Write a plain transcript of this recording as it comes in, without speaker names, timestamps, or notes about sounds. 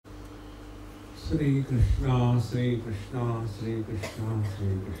Sri Krishna, Sri Krishna, Sri Krishna, Sri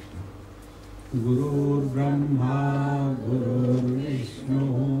Krishna. Gurur Brahma, Gurur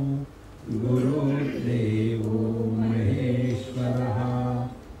Vishnu, Gurur Devo Maheshwaraha,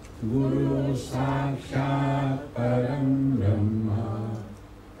 Guru Sakshat Param Brahma,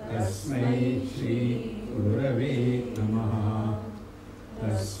 Tasmai Shri Gurave Namaha,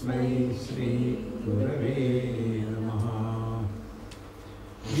 Tasmai Shri Gurave Namaha.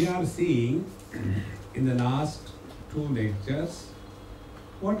 We are seeing in the last two lectures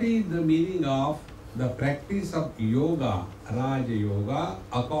what is the meaning of the practice of yoga, Raja Yoga,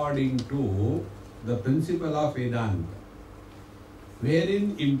 according to the principle of Vedanta,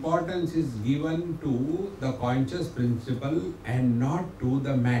 wherein importance is given to the conscious principle and not to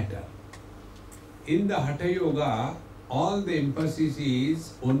the matter. In the Hatha Yoga, all the emphasis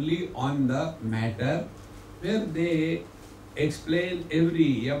is only on the matter, where they explain every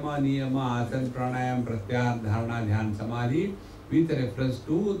yama, niyama, asana, pranayam, pratyahara, dharana, dhyan, samadhi with reference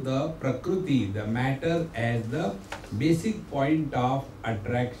to the prakriti, the matter as the basic point of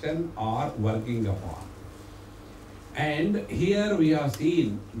attraction or working upon. And here we have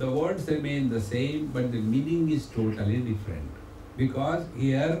seen the words remain the same, but the meaning is totally different, because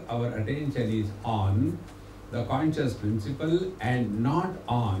here our attention is on the conscious principle and not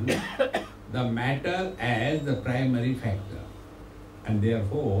on the matter as the primary factor. And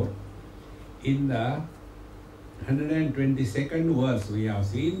therefore, in the 122nd verse we have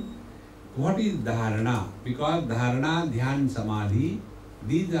seen what is dharana, because dharana, dhyan, samadhi,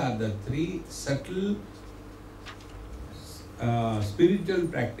 these are the three subtle spiritual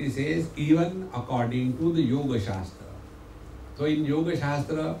practices even according to the Yoga Shastra. So in Yoga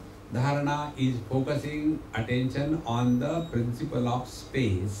Shastra, dharana is focusing attention on the principle of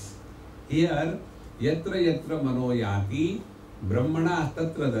space. Here, yatra yatra mano yati, brahmana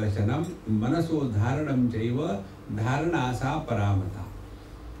tatra darshanam, manaso dharanam chaiva, dharana sa paramata.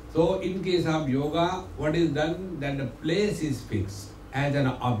 So in case of yoga, what is done? That the place is fixed as an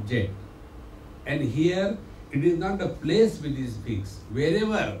object. And here, it is not the place which is fixed.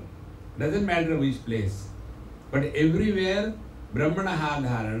 Wherever, doesn't matter which place, but everywhere, brahmanaha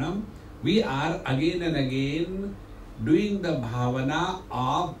dharanam, we are again and again doing the bhavana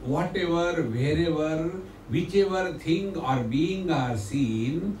of whatever, wherever, whichever thing or being are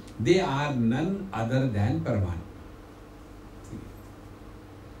seen, they are none other than Paraman.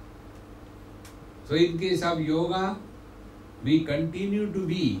 So in case of yoga, we continue to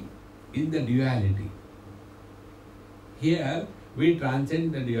be in the duality. Here, we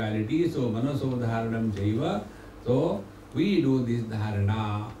transcend the duality, so manaso dharanam chaiva, so we do this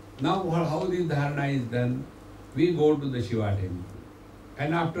dharana. Now how this dharana is done? We go to the Shiva temple.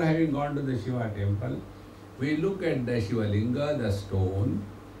 And after having gone to the Shiva temple, we look at the Shiva Linga, the stone,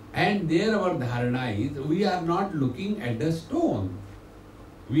 and there our dharana is, we are not looking at the stone.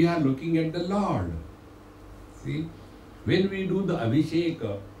 We are looking at the Lord. See, when we do the Abhishek,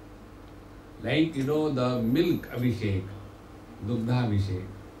 like the milk Abhishek, Dugdha Abhishek.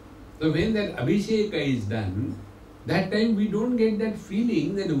 So when that Abhishek is done, that time we don't get that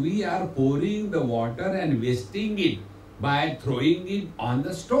feeling that we are pouring the water and wasting it by throwing it on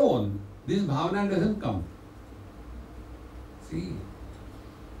the stone. This bhavana doesn't come. See.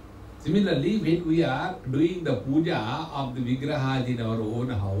 Similarly, when we are doing the puja of the vigrahas in our own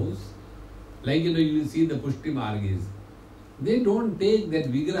house, like you will see the Pushti Margis, they don't take that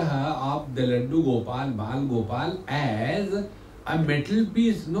vigraha of the Laddu Gopal, Bal Gopal as a metal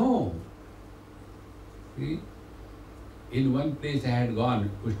piece, no. See? In one place I had gone,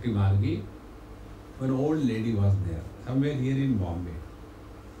 Pushti Margi, one old lady was there, somewhere here in Bombay.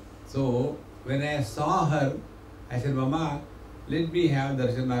 So, when I saw her, I said, Mama, let me have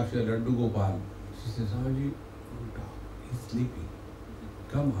darshan of your Laddu Gopal. She says, Swamiji, don't talk, he's sleeping,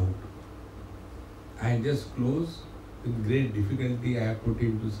 come out. I just closed, with great difficulty I have put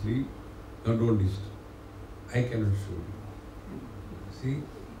him to sleep. Now don't disturb, I cannot show you. See,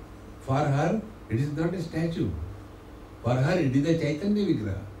 for her, it is not a statue. For her, it is a Chaitanya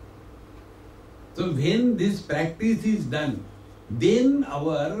Vigraha. So when this practice is done, then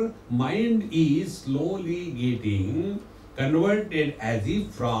our mind is slowly getting converted as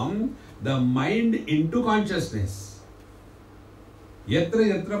if from the mind into consciousness. Yatra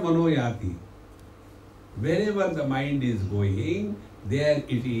yatra mano yati. Wherever the mind is going, there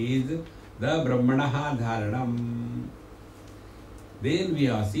it is the brahmanaha dharanam. Then we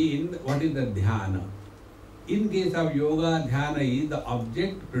have seen what is the dhyana. In case of yoga, dhyana is the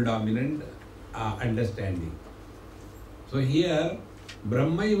object predominant understanding. So here,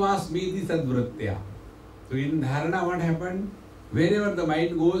 brahmaivasmiti sadvrittya. So in dharana what happened? Wherever the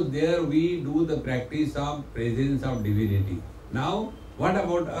mind goes, there we do the practice of presence of divinity. Now, what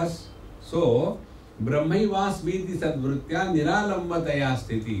about us? So, Brahmaivasmiti sadvrutya niralambataya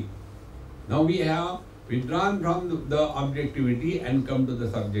sthiti. Now we have withdrawn from the objectivity and come to the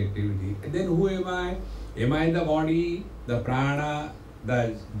subjectivity. And then who am I? Am I the body, the prana,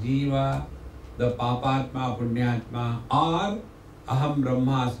 the jiva, the papatma, punyatma, or aham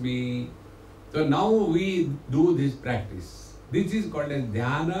brahmasmi? So now we do this practice. This is called as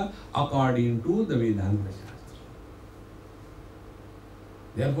dhyana according to the Vedanta Shastra.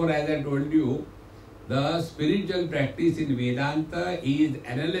 Therefore, as I told you, the spiritual practice in Vedanta is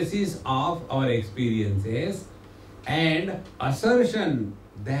analysis of our experiences and assertion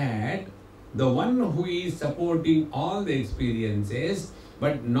that the one who is supporting all the experiences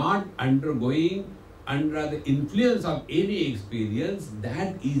but not undergoing under the influence of any experience,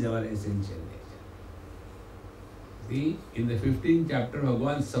 that is our essential nature. See, in the 15th chapter,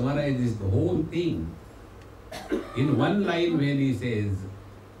 Bhagavan summarizes the whole thing in one line when he says,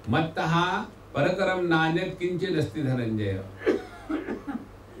 Mattaha parataram nanyat kinchid asti dhananjaya.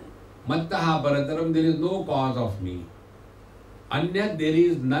 Mattaha parataram, there is no cause of me. Anyat, there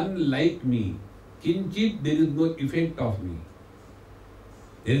is none like me. Kinchit, there is no effect of me.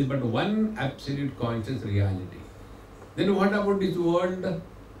 There is but one absolute conscious reality. Then what about this world?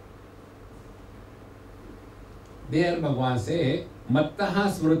 There Bhagavan say,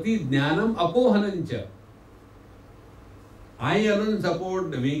 Mattaha smriti jnanam apohanancha. I alone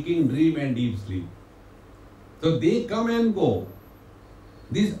support the waking, dream and deep sleep. So they come and go.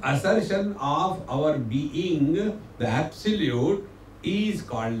 This assertion of our being, the absolute, is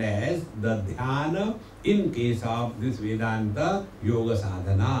called as the dhyana in case of this Vedanta yoga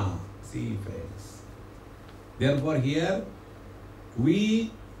sadhana. See friends. Therefore here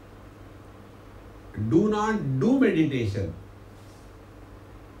we do not do meditation,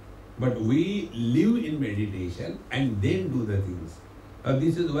 but we live in meditation and then do the things.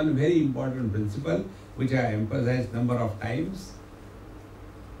 This is one very important principle which I emphasized number of times.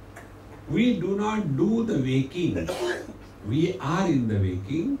 We do not do the waking. We are in the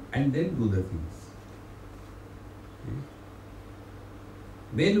waking and then do the things.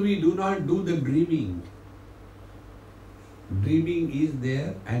 Then we do not do the dreaming. Dreaming is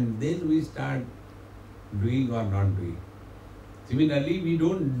there and then we start doing or not doing. Similarly, we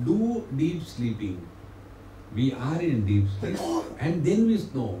don't do deep sleeping. We are in deep sleep and then we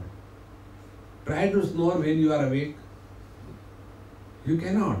snore. Try to snore when you are awake. You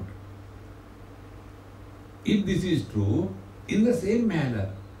cannot. If this is true, in the same manner,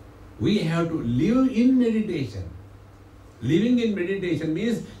 we have to live in meditation. Living in meditation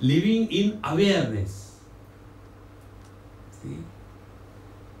means living in awareness. See?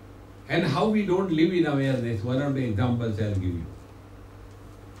 And how we don't live in awareness, one of the examples I will give you.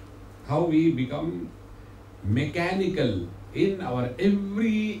 How we become mechanical in our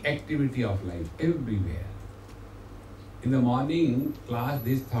every activity of life, everywhere. In the morning class,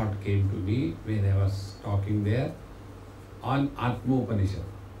 this thought came to me when I was talking there on Atmopanishad.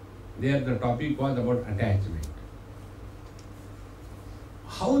 There the topic was about attachment.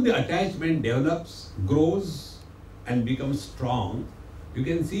 How the attachment develops, grows and becomes strong, you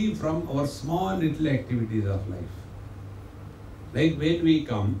can see from our small little activities of life. Like when we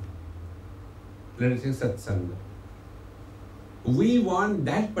come, let us say satsanga. We want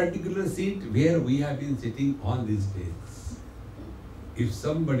that particular seat where we have been sitting on these days. If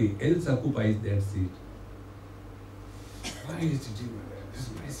somebody else occupies that seat, why is sitting there? This is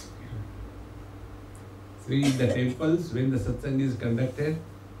my seat. So in the temples, when the satsang is conducted,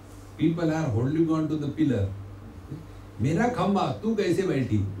 people are holding on to the pillar. Mera khamba, tu kaise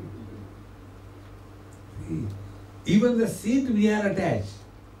baiti? Even the seat we are attached.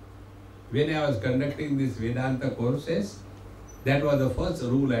 When I was conducting this Vedanta courses, that was the first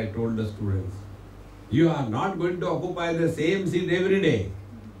rule I told the students. You are not going to occupy the same seat every day.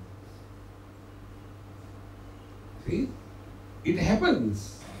 See? It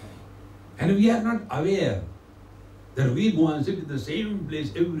happens. And we are not aware that we go and sit in the same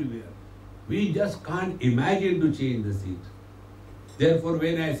place everywhere. We just can't imagine to change the seat. Therefore,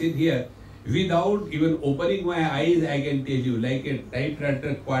 when I sit here, without even opening my eyes, I can tell you, like a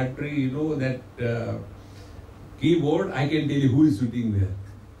typewriter quadri, you know, that keyboard, I can tell you who is sitting there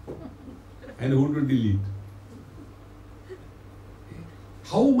and who to delete.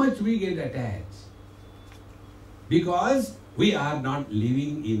 How much we get attached? Because we are not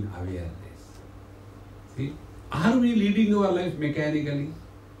living in awareness. See? Are we leading our life mechanically?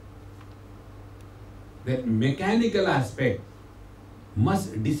 That mechanical aspect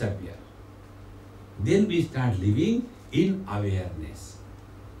must disappear. Then we start living in awareness.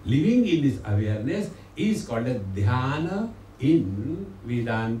 Living in this awareness is called a dhyana in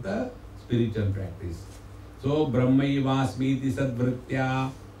Vedanta spiritual practice. So, Brahmaivasmiti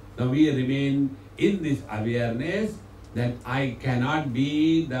Sadvritya. Now we remain in this awareness that I cannot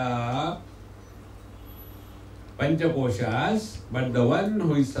be the Panchakoshas, but the one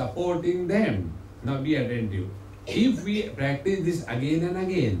who is supporting them. Now be attentive. If we practice this again and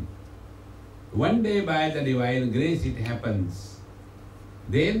again, one day by the divine grace it happens.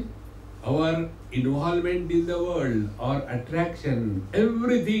 Then our involvement in the world, our attraction,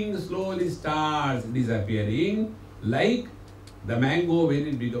 everything slowly starts disappearing, like the mango when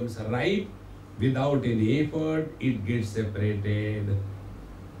it becomes ripe, without any effort, it gets separated.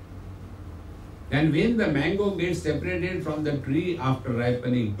 And when the mango gets separated from the tree after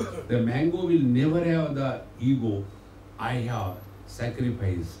ripening, the mango will never have the ego. I have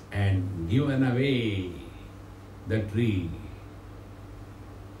sacrificed and given away the tree.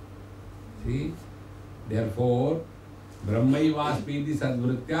 See? Therefore, Brahmaivasmiti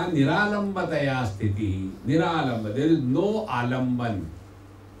Sadvritya Niralambataya Sthiti. Niralamba. There is no alamban.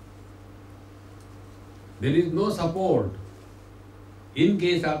 There is no support. In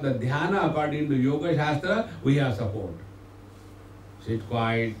case of the dhyana, according to Yoga Shastra, we have support. Sit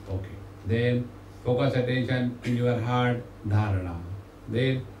quiet, okay. Then focus attention in your heart, dharana.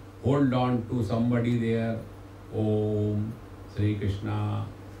 Then hold on to somebody there. Om Sri Krishna,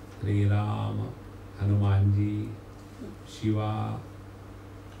 Sri Rama, Hanumanji, Shiva.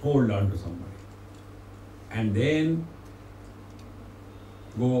 Hold on to somebody. And then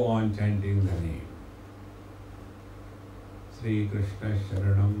go on chanting the name. Sri Krishna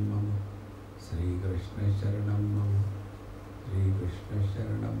Sharanam Mama, Sri Krishna Sharanam Mama, Sri Krishna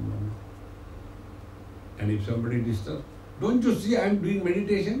Sharanam Mama. And if somebody disturbs, don't you see I am doing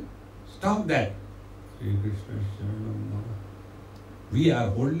meditation? Stop that. Sri Krishna Sharanam Mama. We are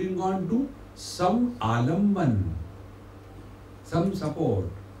holding on to some alamban, some support.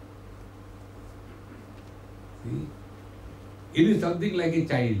 See? It is something like a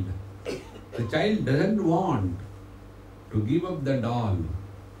child. The child doesn't want to give up the doll.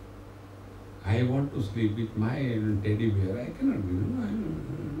 I want to sleep with my teddy bear. I cannot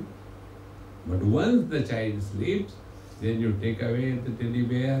do. But once the child sleeps, then you take away the teddy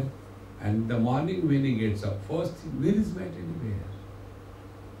bear, and the morning when he gets up, first, where is my teddy bear?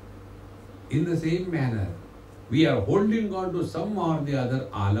 In the same manner, we are holding on to some or the other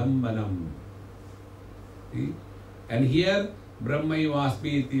alambanam. See? And here,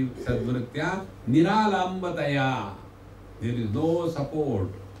 Brahmaivasmiti Sadvritya Niralambataya. There is no support,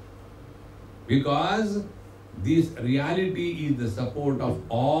 because this reality is the support of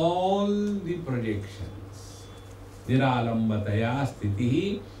all the projections. Niralambataya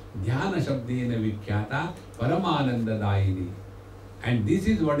sthitihi dhyana shabdena vikhyata paramananda dayini. And this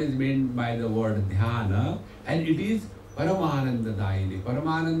is what is meant by the word dhyana, and it is paramananda dayini.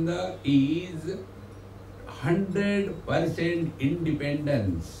 Paramananda is 100%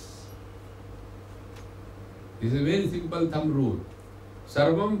 independence. This is a very simple thumb rule.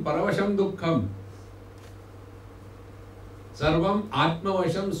 Sarvam paravasham dukkham. Sarvam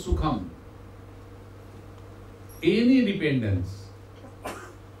atmavasham sukham. Any dependence.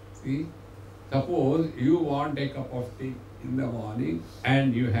 See, suppose you want a cup of tea in the morning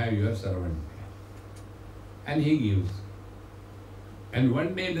and you have your servant and he gives. And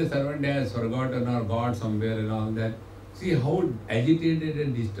one day the servant has forgotten or got somewhere and all that. See how agitated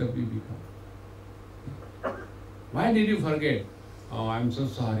and disturbed you become. Why did you forget? Oh, I'm so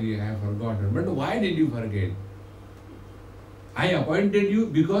sorry, I have forgotten. But why did you forget? I appointed you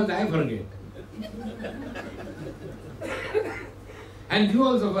because I forget. And you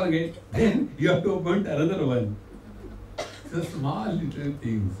also forget. Then you have to appoint another one. So small little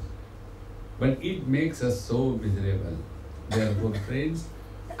things. But it makes us so miserable. Therefore, friends,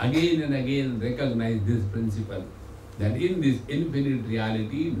 again and again recognize this principle, that in this infinite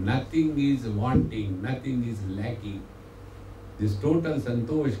reality, nothing is wanting, nothing is lacking. This total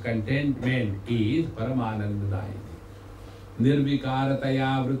santosh, contentment is Paramananda Dayini.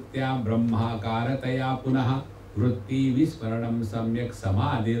 Nirvikarataya vrittya brahmakarataya punaha vritti vismaranam samyak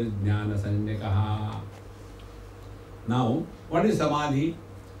samadhir jnana sanyakaha. Now, what is samadhi?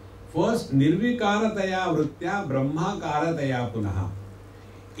 First, nirvikarataya vrittya brahmakarataya punaha.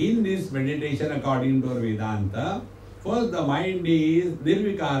 In this meditation, according to our Vedanta, first the mind is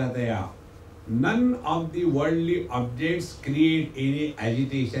nirvikarataya. None of the worldly objects create any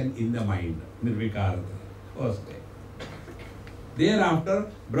agitation in the mind. Nirvikarataya. First day.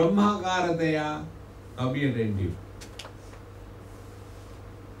 Thereafter, brahmakarataya. Now be attentive.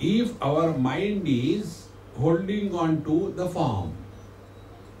 If our mind is holding on to the form.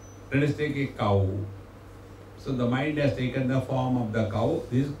 Let us take a cow. So the mind has taken the form of the cow.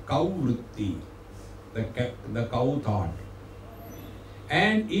 This is cow vritti, the cow thought.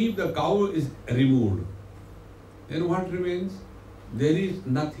 And if the cow is removed, then what remains? There is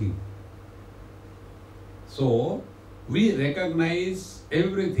nothing. So we recognize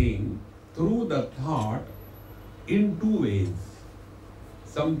everything through the thought in two ways.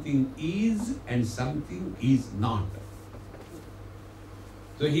 Something is and something is not.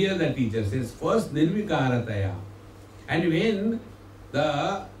 So here the teacher says, first nirvikarataya. And when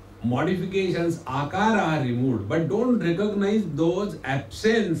the modifications akara are removed, but don't recognize those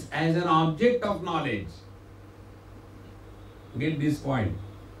absence as an object of knowledge. Get this point.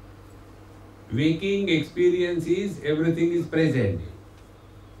 Waking experience is everything is present.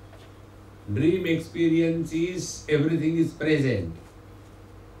 Dream experience is everything is present.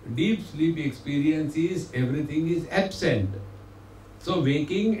 Deep sleep experience is everything is absent. So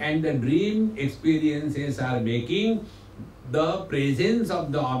waking and the dream experiences are making the presence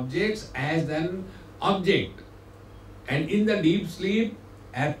of the objects as an object. And in the deep sleep,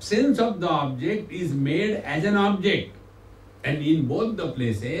 absence of the object is made as an object. And in both the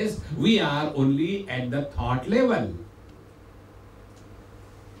places, we are only at the thought level.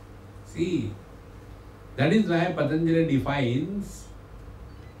 See, that is why Patanjali defines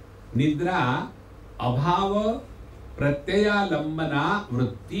Nidra Abhava Pratyaya Lambana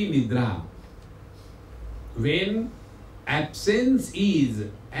Vritti Nidra. When absence is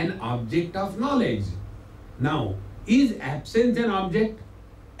an object of knowledge. Now, is absence an object?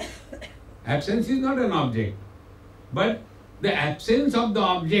 Absence is not an object. But the absence of the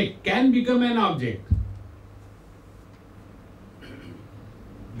object can become an object.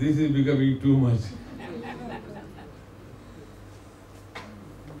 This is becoming too much.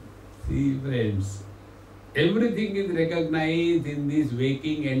 See, friends, everything is recognized in this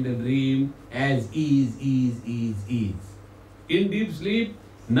waking and the dream as is. In deep sleep,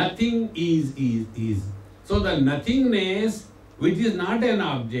 nothing is. So the nothingness, which is not an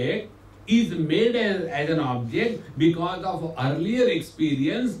object, is made as an object because of earlier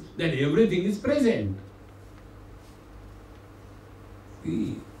experience that everything is present.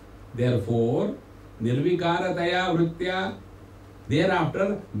 See? Therefore, nirvikarataya vrittya,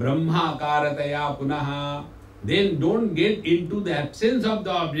 thereafter brahmakarataya punaha. Then don't get into the absence of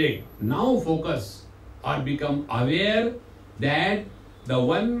the object. Now focus or become aware that the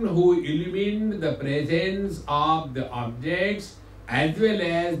one who illumined the presence of the objects as well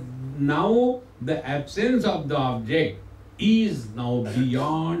as now the absence of the object is now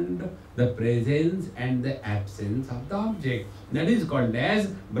beyond the presence and the absence of the object. That is called as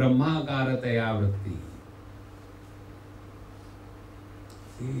brahmakarataya vritti.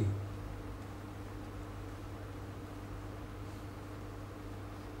 See?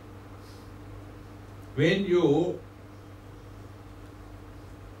 When you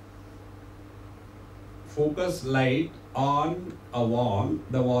focus light on a wall,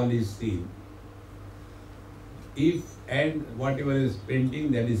 the wall is seen. If and whatever is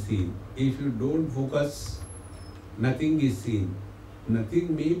painting, that is seen. If you don't focus, nothing is seen.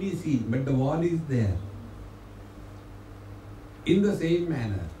 Nothing may be seen, but the wall is there. In the same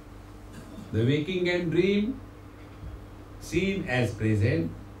manner, the waking and dream seen as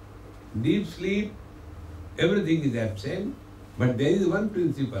present, deep sleep, everything is absent, but there is one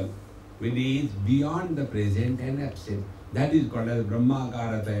principle which is beyond the present and absent. That is called as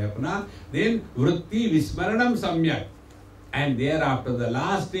brahmakarataya puna. Then vritti vismaranam samyak. And thereafter the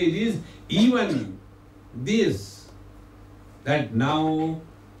last stage is even this, that now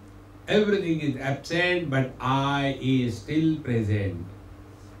everything is absent but I is still present.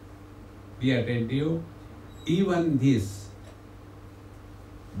 Be attentive. Even this,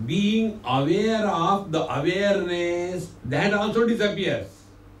 being aware of the awareness, that also disappears.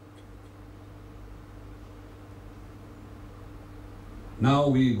 Now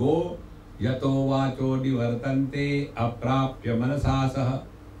we go, yato vacho divartante aprapya manasasah.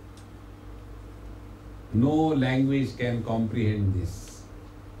 No language can comprehend this.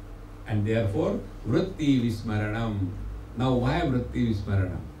 And therefore, vritti vismaranam. Now why vritti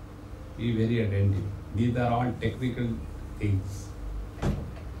vismaranam? Be very attentive. These are all technical things.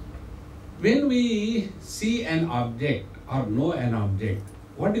 When we see an object or know an object,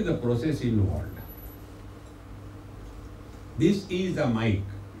 what is the process involved? This is a mic.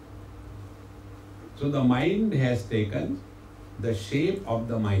 So the mind has taken the shape of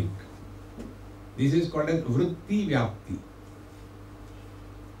the mic. This is called as vritti vyapti.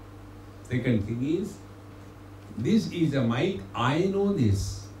 Second thing is, this is a mic, I know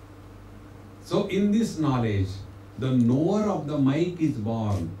this. So in this knowledge, the knower of the mic is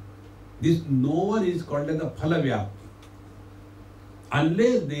born. This knower is called as the Phalavyapti.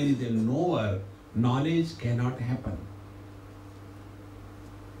 Unless there is a knower, knowledge cannot happen.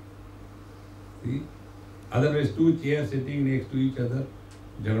 See? Otherwise, two chairs sitting next to each other,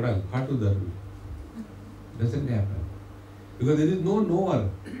 jagda, hatu dharmi. Doesn't happen. Because there is no knower.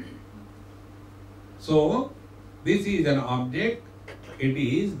 So, this is an object. It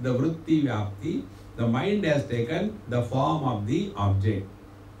is the vritti vyapti. The mind has taken the form of the object.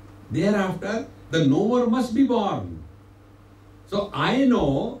 Thereafter, the knower must be born. So, I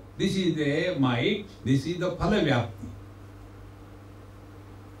know this is the mic, this is the phalavyapti.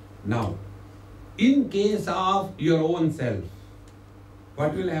 Now, in case of your own self,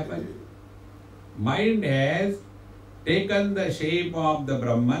 what will happen? Mind has taken the shape of the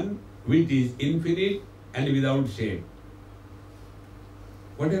Brahman, which is infinite and without shape.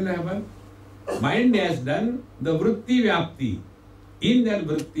 What will happen? Mind has done the vritti vyapti. In that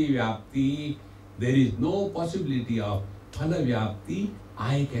vritti vyapti, there is no possibility of phala vyapti.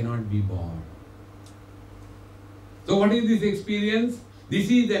 I cannot be born. So what is this experience? This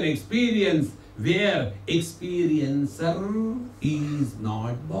is an experience where experiencer is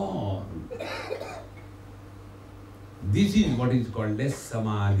not born. This is what is called as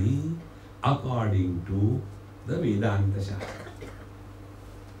samadhi according to the Vedanta Shastra.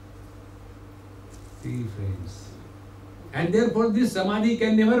 See, friends. And therefore this samadhi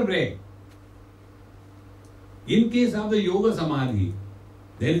can never break. In case of the yoga samadhi,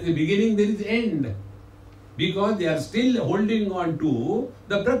 there is a beginning, there is end. Because they are still holding on to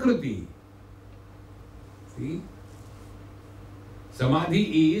the prakriti. See?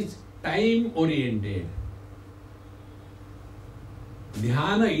 Samadhi is time oriented.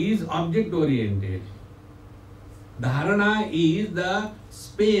 Dhyana is object oriented. Dharana is the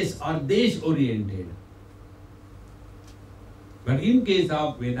space or desh oriented. But in case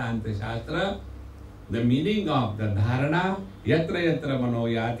of Vedanta Shastra, the meaning of the dharana, yatra yatra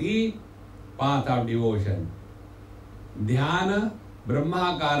manoyati, path of devotion. Dhyana,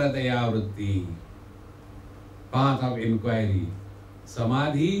 brahmakarataya vritti, path of inquiry.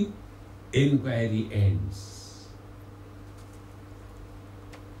 Samadhi, inquiry ends.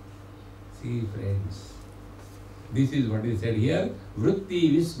 See, friends, this is what is said here,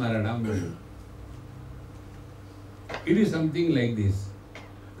 vritti vismaranam. It is something like this.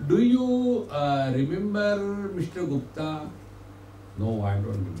 Do you remember Mr. Gupta? No, I don't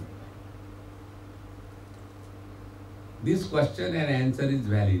remember. This question and answer is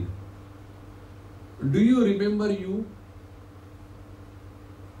valid. Do you remember you?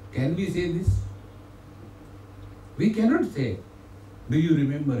 Can we say this? We cannot say, do you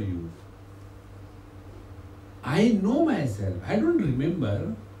remember you? I know myself. I don't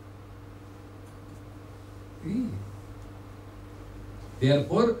remember. See?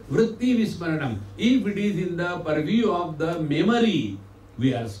 Therefore, vritti vismaranam. If it is in the purview of the memory,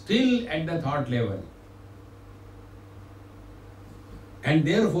 we are still at the thought level. And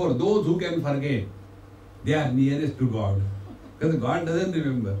therefore, those who can forget, they are nearest to God. Because God doesn't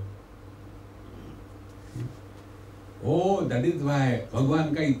remember. Oh, that is why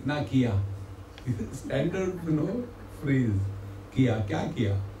Bhagwan ka itna kiya. Standard, phrase. Kiya, kya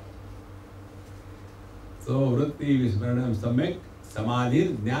kiya? So, vritti vismaranam samek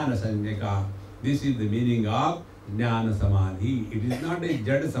samadhir jnana sanjaka. This is the meaning of jnana samadhi. It is not a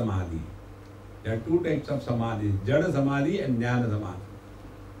jada samadhi. There are two types of samadhi, jada samadhi and jnana samadhi.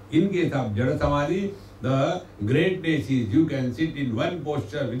 In case of jada samadhi, the greatness is you can sit in one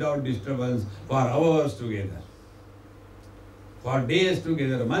posture without disturbance for hours together, for days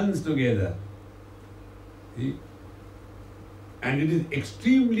together, months together. See? And it is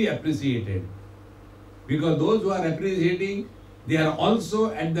extremely appreciated. Because those who are appreciating, they are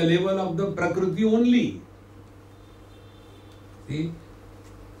also at the level of the Prakriti only. See?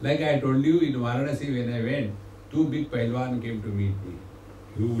 Like I told you in Varanasi when I went, two big Pahalwan came to meet me.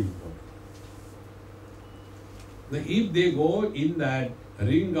 Huge. Now if they go in that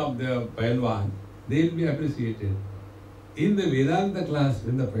ring of the Pahalwan, they will be appreciated. In the Vedanta class,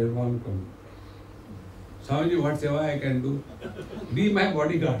 when the Pahalwan comes, Swami, what seva I can do? Be my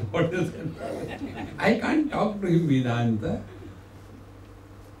bodyguard. What does that mean? I can't talk to him Vedanta.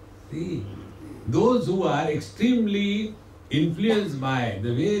 See, those who are extremely influenced by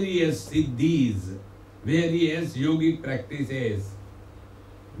the various siddhis, various yogic practices,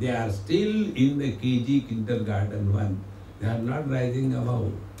 they are still in the KG kindergarten one. They are not rising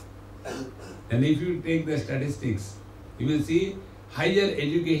above. And if you take the statistics, you will see higher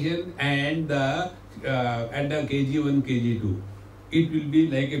education and the KG1, KG2. it will be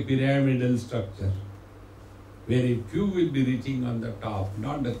like a pyramidal structure, where a few will be reaching on the top,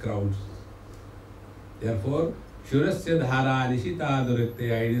 not the crowds. Therefore, Shurasya Dhara Nishita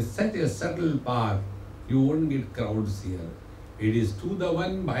Duritya, it is such a subtle path, you won't get crowds here. It is to the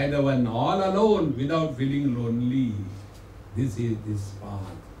one, by the one, all alone, without feeling lonely. This is this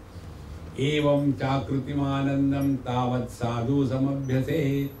path. Evam Chakrutimanandam Tavat Sadhu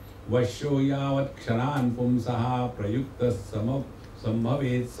Samabhyase Vasho Yavat Kshanan Pumsaha Prayukta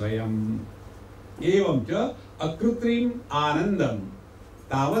Sambhavet Swayam. Evam Cha Akrutrim Anandam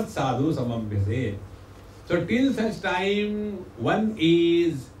Tavat Sadhu Samabhyase. So till such time one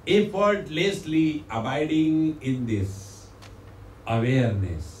is effortlessly abiding in this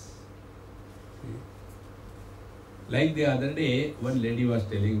awareness. Like the other day, one lady was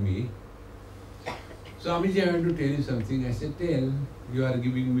telling me, Swamiji, I want to tell you something. I said, tell, you are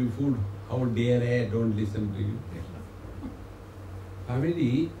giving me food. How dare I don't listen to you?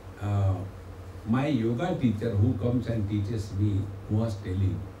 Swamiji, my yoga teacher who comes and teaches me was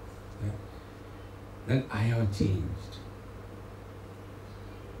telling that I have changed.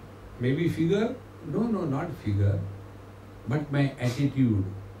 Maybe figure? No, not figure. But my attitude.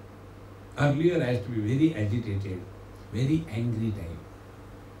 Earlier I used to be very agitated, very angry type.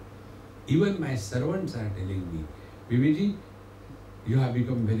 Even my servants are telling me, Bibiji, you have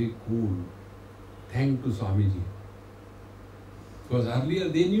become very cool. Thank to Swamiji. Because earlier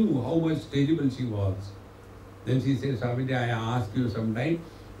they knew how much terrible she was. Then she said, Swamiji, I asked you sometime,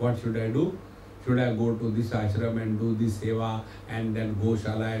 what should I do? Should I go to this ashram and do this seva and then go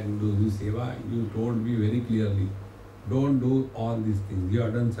shala and do this seva? You told me very clearly, don't do all these things. You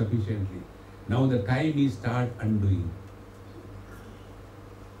have done sufficiently. Now the time is start undoing.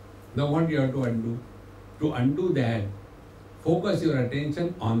 Now what you have to undo? To undo that, focus your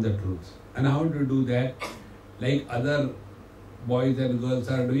attention on the truth. And how to do that? Like other boys and girls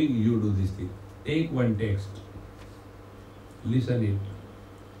are doing, you do this thing. Take one text, listen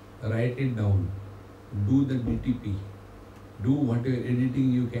it, write it down, do the DTP, do whatever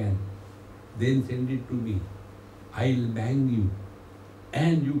editing you can, then send it to me. I'll bang you.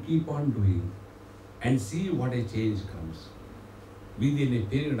 And you keep on doing and see what a change comes. Within a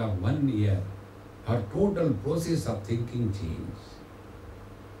period of 1 year, her total process of thinking changes.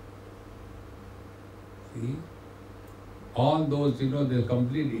 See? All those, the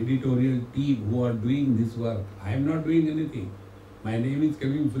complete editorial team who are doing this work, I am not doing anything. My name is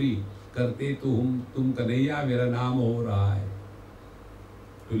coming free. Karte tu hum tum kanaiya mera naam ho raha hai.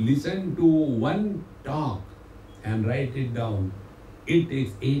 To listen to one talk and write it down, it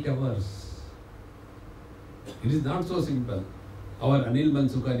takes 8 hours. It is not so simple. Our Anil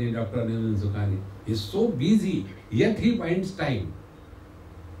Mansukani, Dr. Anil Mansukani, is so busy, yet he finds time.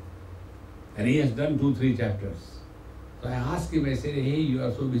 And he has done 2-3 chapters. So I asked him, I said, hey, you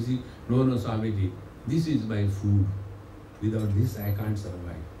are so busy. No, Swamiji, this is my food. Without this, I can't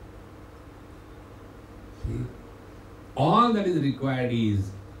survive. See? All that is required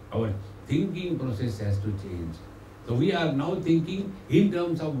is our thinking process has to change. So we are now thinking in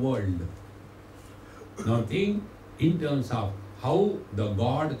terms of world. Now think in terms of how the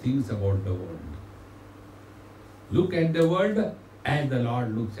God thinks about the world. Look at the world as the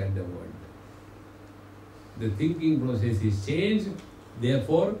Lord looks at the world. The thinking process is changed.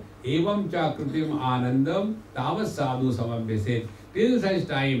 Therefore, evam chakrutim anandam tavas sadhu samabhyase. Till such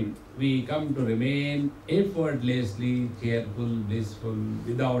time, we come to remain effortlessly cheerful, blissful,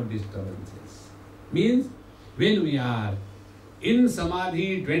 without disturbances. Means, when we are in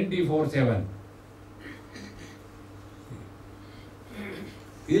samadhi 24/7,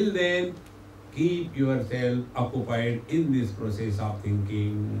 till then, keep yourself occupied in this process of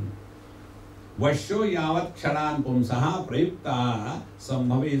thinking. Vasho yavat kshanan pumsaha prayukta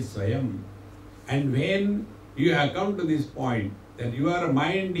sambhavet swayam. And when you have come to this point, that your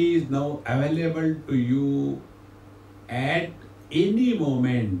mind is now available to you at any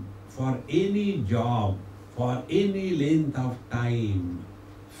moment, for any job, for any length of time,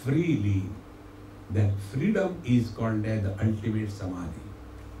 freely, that freedom is called as the ultimate samadhi.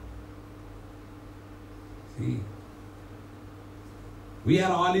 See, we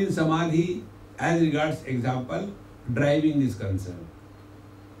are all in samadhi as regards example, driving is concerned.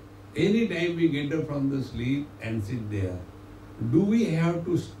 Any time we get up from the sleep and sit there, do we have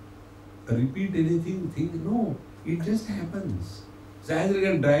to repeat anything? Think? No, it just happens. So as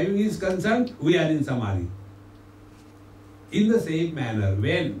regards driving is concerned, we are in samadhi. In the same manner,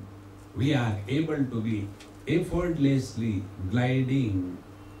 when we are able to be effortlessly gliding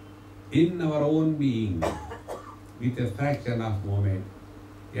in our own being with a fraction of moment,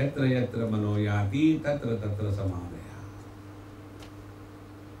 yatra yatra mano yati tatra tatra samadhaya.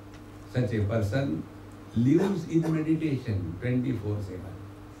 such a person lives in meditation 24/7.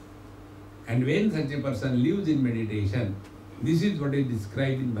 And when such a person lives in meditation, this is what is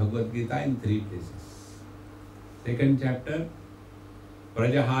described in Bhagavad Gita in 3 places. Second chapter,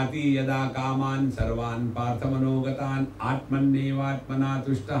 Prajahati yada kaman sarvan parthamanogatan atmannevatmana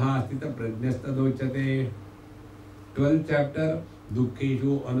tushtaha stita prajnastadochyate. 12th chapter,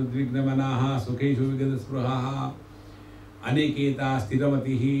 dukkeshu anudvignamanaha sukheshu vigadaspruhaha aneketa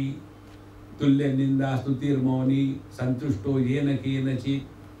stiramatihi tulya ninda stutirmoni santushto yena kenachit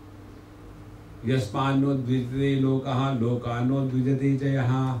यस्मान्नो द्विजते लोकः लोकानो द्विजते च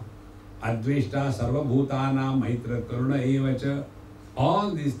यः अद्वेष्टा सर्वभूतानां मैत्र करुण एव च. All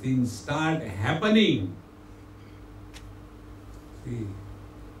these things start happening. See,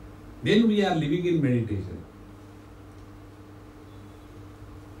 then we are living in meditation.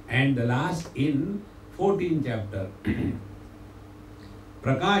 And the last in 14th chapter,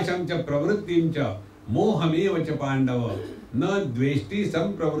 prakasham cha pravrittim cha mohameva cha pandava न द्वेष्टि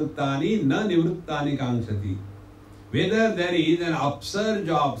संप्रवृत्तानि न निवृत्तानि कांक्षति. Whether there is an upsurge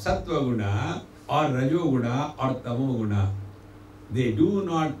of sattva guna or rajo guna or tamo guna, they do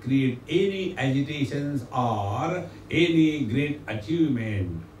not create any agitations or any great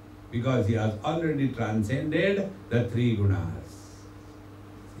achievement, because he has already transcended the 3 gunas.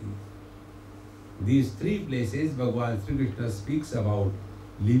 See? These 3 places Bhagavan Sri Krishna speaks about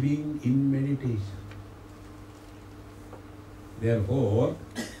living in meditation. Therefore,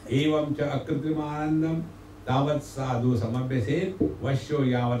 evam cha akritrimanandam tavat sadhu samabhyaset vasyo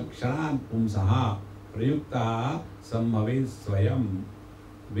yavat kshanan pumsaha prayukta samhavet swayam.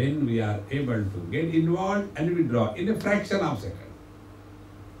 When we are able to get involved and withdraw in a fraction of a second.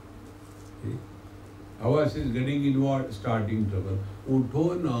 See? Ours is getting involved, starting trouble.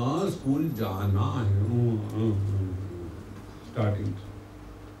 Utho na, school jana hai. Starting trouble.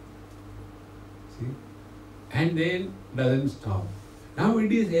 See? And then doesn't stop. Now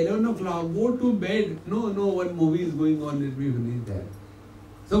it is 11 o'clock, go to bed. No, one movie is going on, let me finish that.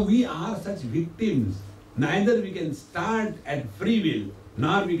 So we are such victims. Neither we can start at free will,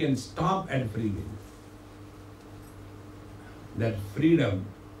 nor we can stop at free will. That freedom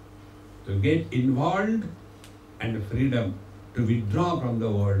to get involved and freedom to withdraw from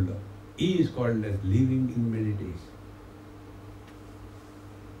the world is called as living in meditation.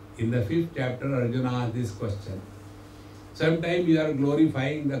 In the 5th chapter, Arjuna asked this question. Sometimes you are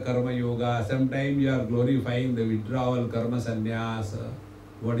glorifying the karma yoga, sometimes you are glorifying the withdrawal karma sannyasa.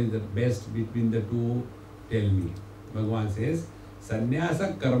 What is the best between the two? Tell me. Bhagavan says,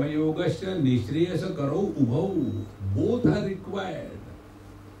 sannyasa karma yogasya nishreyasa karo ubhau. Both are required.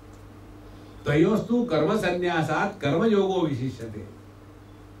 Tayostu karma sannyasat karma yogo vishishyate.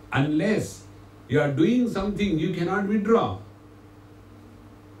 Unless you are doing something, you cannot withdraw.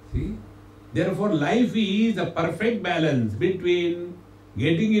 See? Therefore, life is a perfect balance between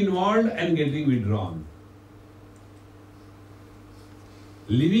getting involved and getting withdrawn.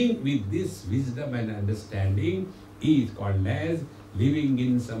 Living with this wisdom and understanding is called as living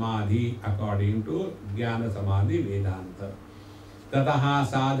in samadhi according to Jnana Samadhi Vedanta. Tataha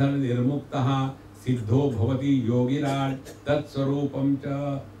sadhana nirmuktaha siddho bhavati yogirat tat swarupam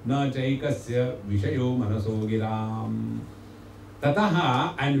cha na chaikasya vishayo manaso giram.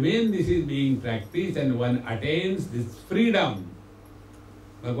 Tataha, and when this is being practiced and one attains this freedom,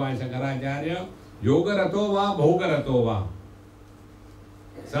 Bhagavan Shankaracharya, yoga rato va bhoga rato va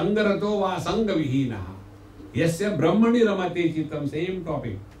sanga rato va sanga vihinaha yasya brahmani ramate chitam, same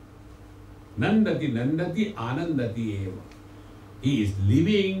topic. Nandati nandati anandati eva. He is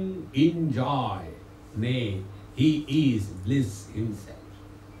living in joy. Nay, he is bliss himself.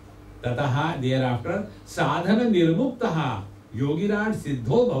 Tataha, thereafter, sadhana nirmuktaha yogirat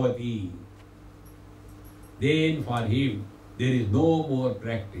siddho bhavati. Then for him there is no more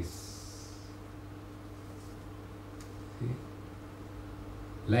practice. See?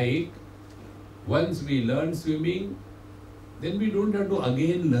 Like once we learn swimming, then we don't have to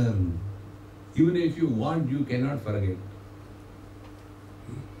again learn. Even if you want, you cannot forget.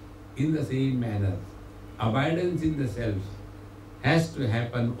 In the same manner, abidance in the self has to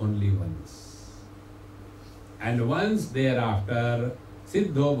happen only once. And once thereafter,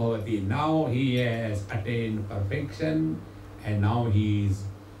 Siddho Bhavati, now he has attained perfection and now he is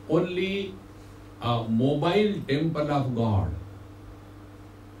only a mobile temple of God.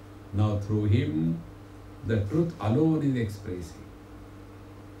 Now through him, the truth alone is expressing.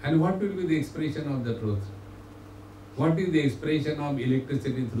 And what will be the expression of the truth? What is the expression of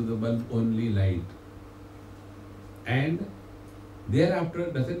electricity through the bulb? Only light. And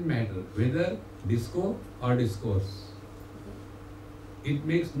thereafter doesn't matter whether disco or discourse. it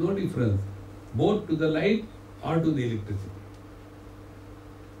makes no difference, both to the light or to the electricity.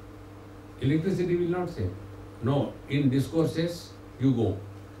 Electricity will not say, no, in discourses, you go.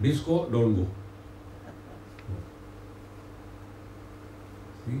 Disco, don't go.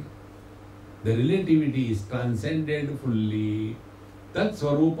 See? The relativity is transcended fully. Tat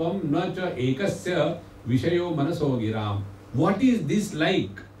swarupam na cha ekasya vishayo manaso giram. What is this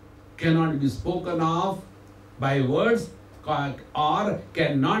like cannot be spoken of by words or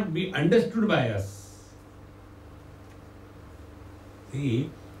cannot be understood by us. See,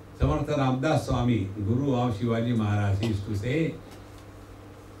 Samartha Ramdas Swami, Guru of Shivaji Maharaj, used to say,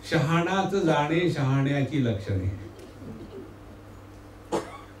 Shahanath zane shahanyachi lakshane.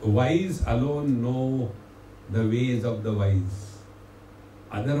 Wise alone know the ways of the wise.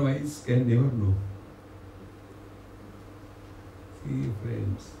 Otherwise can never know. See,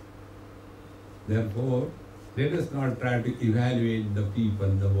 friends. Therefore, let us not try to evaluate the people,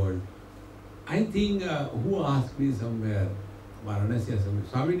 the world. I think who asked me somewhere, Varanasi or somewhere,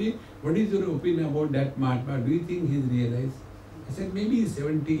 Swamiji, what is your opinion about that Mahatma? Do you think he's realized? I said, maybe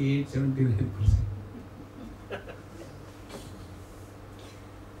 78, 79%.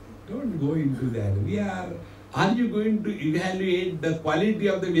 Don't go into that. Are you going to evaluate the quality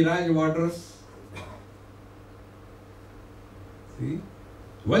of the mirage waters? See?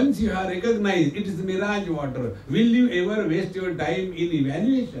 Once you have recognized it is mirage water, will you ever waste your time in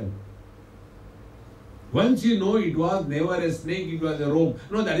evaluation? Once you know it was never a snake, it was a rope.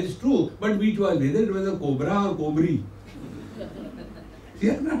 No, that is true. But which was, whether it was a cobra or cobri?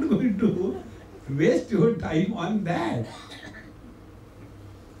 You are not going to waste your time on that.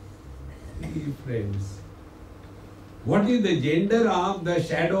 See, friends, what is the gender of the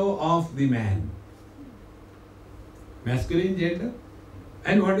shadow of the man? Masculine gender.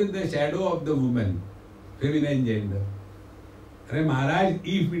 And what is the shadow of the woman? Feminine gender. And Maharaj,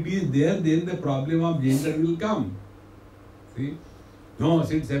 if it is there, then the problem of gender will come. See? No,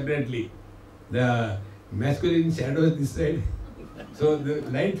 sit separately. The masculine shadow is this side. So the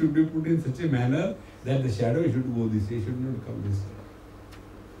light should be put in such a manner that the shadow should go this way, should not come this way.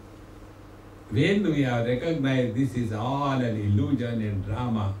 When we have recognized this is all an illusion and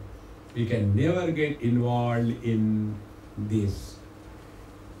drama, we can never get involved in this.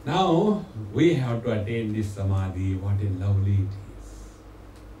 Now, we have to attain this samadhi, what a lovely it is.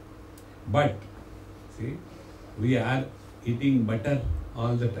 But, see, we are eating butter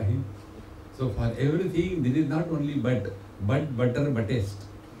all the time. So for everything, there is not only but butter, buttest.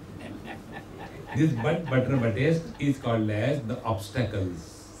 This but butter, buttest is called as the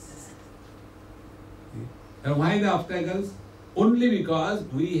obstacles. See? And why the obstacles? Only because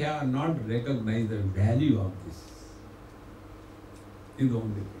we have not recognized the value of this. Is the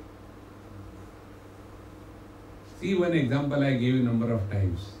only thing. See, one example I gave a number of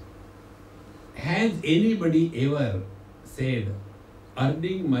times. Has anybody ever said,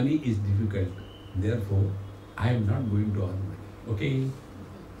 earning money is difficult, therefore I am not going to earn money? Okay?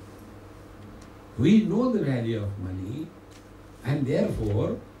 We know the value of money and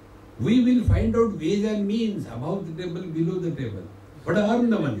therefore we will find out ways and means above the table, below the table, but earn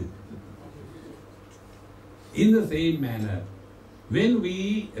the money. In the same manner, when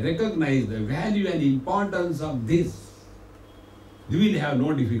we recognize the value and importance of this, we will have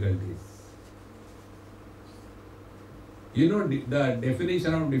no difficulties. You know the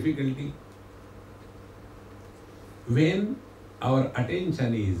definition of difficulty? When our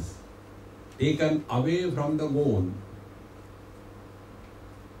attention is taken away from the goal,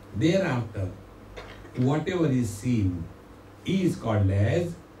 thereafter, whatever is seen is called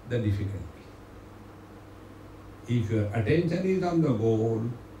as the difficulty. If your attention is on the goal,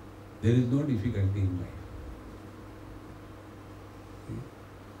 there is no difficulty in life.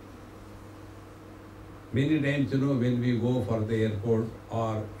 Many times, when we go for the airport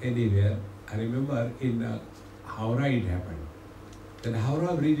or anywhere, I remember in Howrah it happened. Then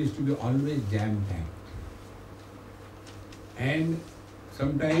Howrah bridge used to be always jam-packed. And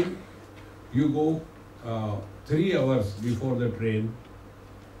sometimes you go 3 hours before the train,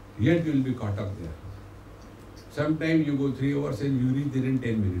 yet you will be caught up there. Sometimes you go 3 hours and you reach there in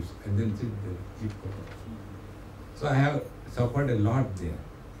 10 minutes and then sit there, keep quiet. So I have suffered a lot there.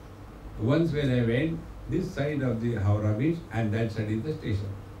 Once when I went, this side of the Howrah Beach and that side is the station.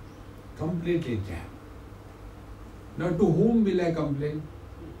 Completely jammed. Now to whom will I complain?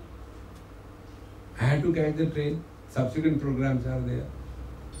 I had to catch the train. Subsequent programs are there.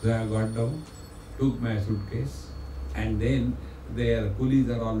 So I got down, took my suitcase, and then their coolies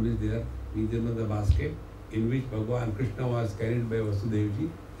are always there within the basket in which Bhagavan Krishna was carried by Vasudevji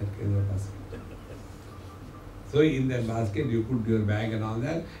and carried the basket. So in that basket you put your bag and all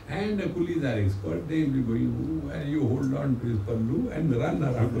that, and the coolies are expert. They will be going, and you hold on to his pallu and run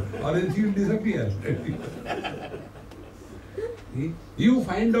around, or else you will disappear. You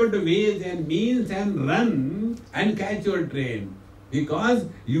find out the ways and means and run and catch your train, because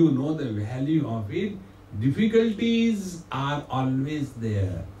you know the value of it. Difficulties are always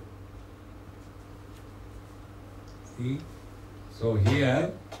there. See? So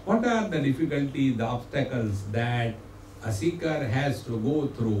here, what are the difficulties, the obstacles that a seeker has to go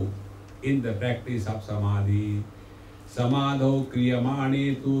through in the practice of samadhi? Samadho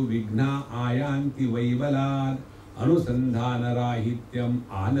kriyamane tu vigna ayanti vaivalad anusandhana rahityam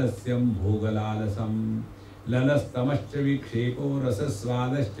alasyam bhogalalasam lalastamascha vikshepo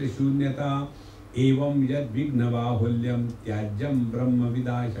rasasvadascha shunyata evam yad vigna bahulyam tyajyam brahma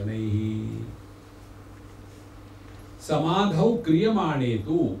vidashanaihi. Samadhau kriyamane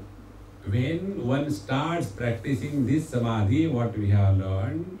tu. When one starts practicing this samadhi, what we have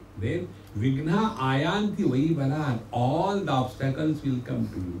learned, then vigna ayanti vaivalan, all the obstacles will come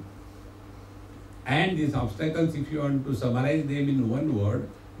to you. And these obstacles, if you want to summarize them in one word,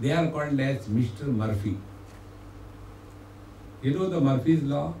 they are called as Mr. Murphy. You know the Murphy's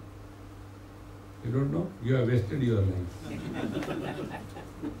law? You don't know? You have wasted your life.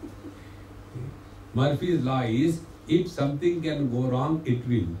 Murphy's law is, if something can go wrong, it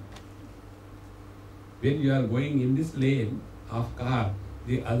will. When you are going in this lane of car,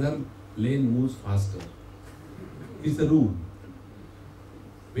 the other lane moves faster. It's a rule.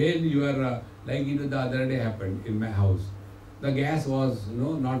 When you are, like the other day happened in my house, the gas was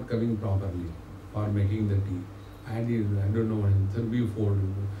not coming properly for making the tea. I don't know what, so we fold.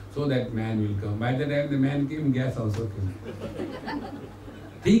 So that man will come. By the time the man came, gas also came.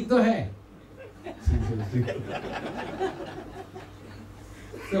 ठीक तो है.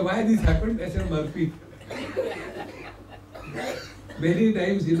 So why this happened? As a Murphy. Many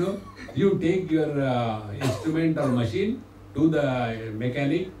times, you take your instrument or machine to the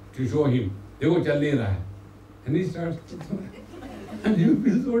mechanic to show him. देखो चल नहीं रहा है. And he starts, and you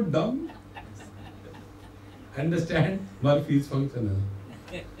feel so dumb. Understand? Murphy is functional.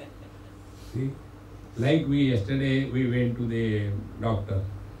 See? Like yesterday, we went to the doctor.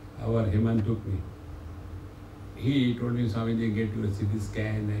 Our Heman took me. He told me, Swami, they get you a CT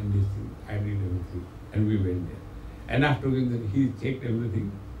scan and this thing. I did everything. And we went there. And after that, he checked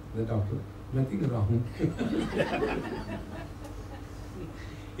everything. The doctor, nothing wrong.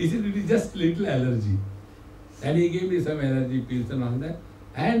 He said, it is just little allergy. And he gave me some allergy pills and all that.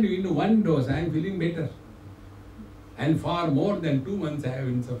 And in one dose, I am feeling better. And for more than 2 months, I have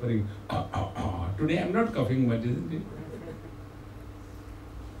been suffering. Today, I am not coughing much, isn't it?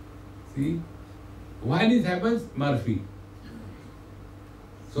 See? Why this happens? Murphy.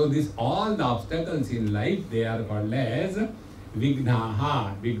 So all the obstacles in life, they are called as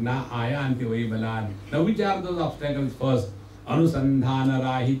vignaha. Vigna ayanti vaivalan. Now which are those obstacles? First, anusandhana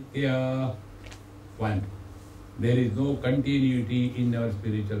rahitya. One, there is no continuity in our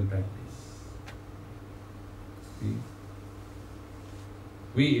spiritual practice. See?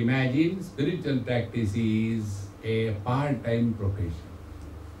 We imagine spiritual practice is a part-time profession.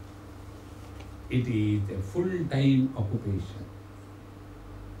 It is a full-time occupation.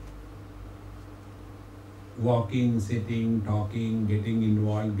 Walking, sitting, talking, getting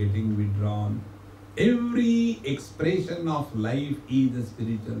involved, getting withdrawn. Every expression of life is a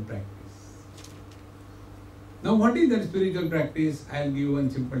spiritual practice. Now, what is that spiritual practice? I will give you one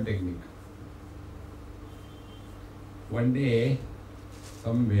simple technique. One day,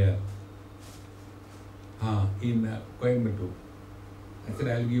 somewhere, in Coimbatore, I said,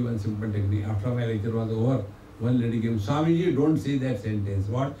 I will give one simple technique. After my lecture was over, one lady came, Swamiji, don't say that sentence.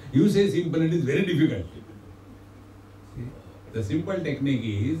 What? You say simple, it is very difficult. See? The simple technique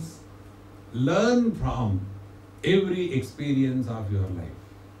is, learn from every experience of your life.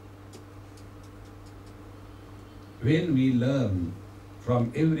 When we learn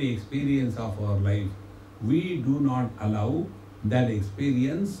from every experience of our life, we do not allow that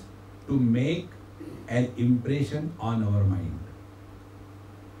experience to make an impression on our mind.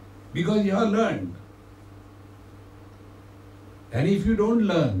 Because you have learned. And if you don't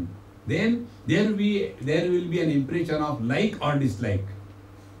learn, then there will be an impression of like or dislike.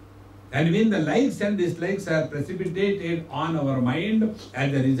 And when the likes and dislikes are precipitated on our mind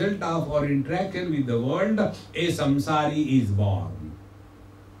as a result of our interaction with the world, a samsari is born.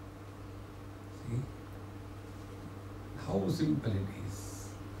 See? How simple it is.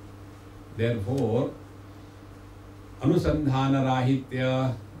 Therefore, anusandhana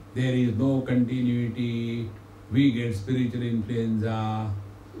rahitya, there is no continuity, we get spiritual influenza.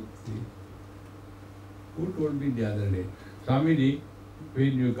 See? Who told me the other day? Swamiji,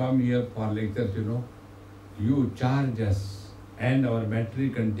 when you come here for lectures, you charge us and our battery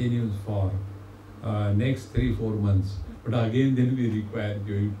continues for next 3-4 months. But again then we require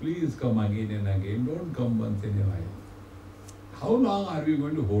you. Please come again and again. Don't come once in a while. How long are we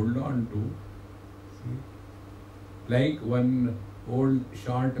going to hold on to? See? Like one old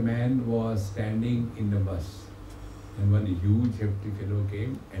short man was standing in the bus and one huge hefty fellow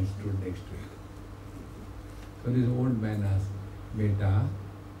came and stood next to him. So this old man asked, Beta,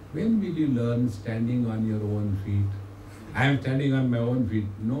 when will you learn standing on your own feet? I am standing on my own feet.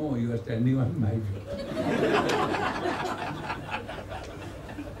 No, you are standing on my feet.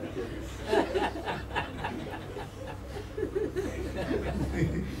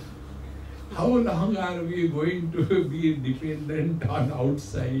 How long are we going to be dependent on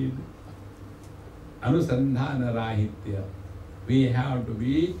outside? Anusandhana rahitya. We have to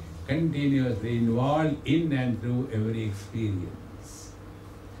be continuously involved in and through every experience.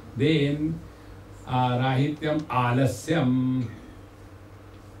 Then, rahityam alasyam.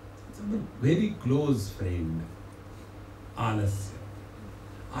 It's a very close friend. Alasya.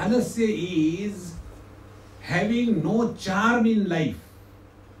 Alasya is having no charm in life.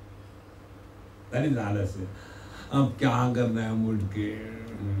 That is alasya. अब क्या करना है मुड़ के?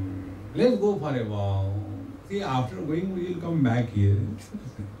 Let's go for a walk. See, after going, we will come back here.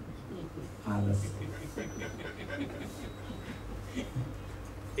 Alasya.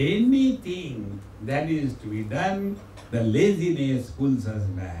 Anything that is to be done, the laziness pulls us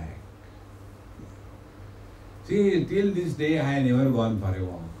back. See, till this day, I have never gone for a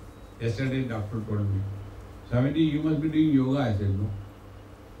walk. Yesterday, doctor told me, Swamiji, you must be doing yoga. I said, no.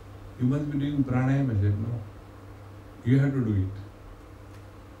 You must be doing pranayama. I said, no. You have to do it.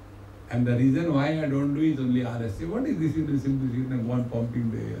 And the reason why I don't do it is only alasya. What is this? Simply one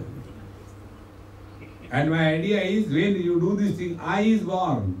pumping the air. And my idea is, when you do this thing, I is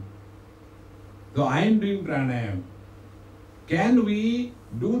born. So I am doing pranayam. Can we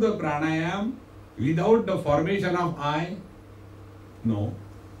do the pranayam without the formation of I? No.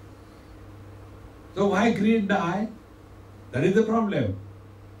 So why create the I? That is the problem.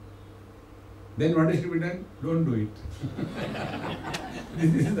 Then what is to be done? Don't do it.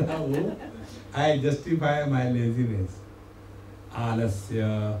 This is how I justify my laziness.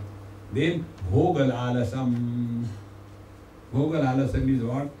 Alasya. Then bhogal alasam. Bhogal alasam is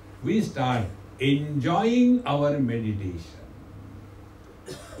what? We start enjoying our meditation.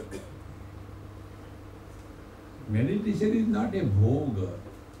 Meditation is not a bhoga.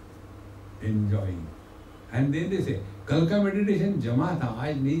 Enjoying. And then they say, kal ka meditation jama tha,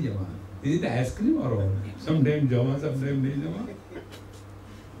 aaj nahi jama. Is it ice cream or what? Sometimes jama, sometimes nahi jama.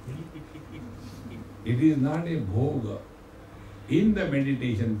 It is not a bhoga. In the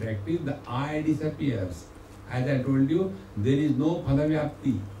meditation practice, the I disappears. As I told you, there is no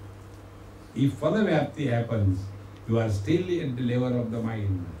phalavyapti. If phalavyapti happens, you are still at the level of the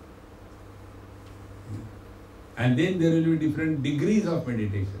mind. And then there will be different degrees of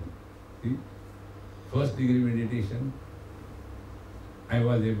meditation. See? First degree meditation, I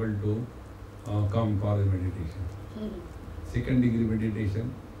was able to come for the meditation. Second degree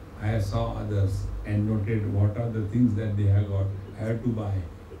meditation, I saw others and noted what are the things that they have got, I have to buy.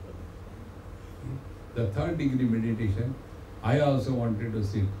 The third degree meditation, I also wanted to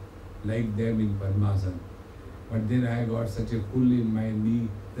sit like them in Padmasana. But then I got such a pull in my knee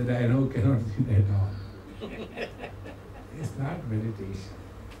that I now cannot sit at all. It's not meditation.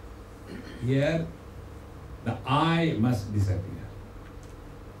 Here, the I must disappear.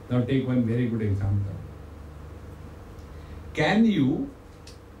 Now take one very good example. Can you,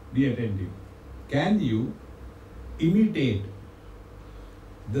 be attentive, can you imitate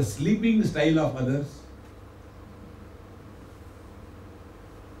the sleeping style of others?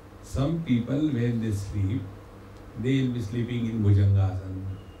 Some people, when they sleep, they will be sleeping in Bhujangasana.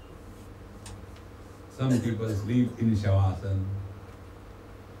 Some people sleep in Shavasana.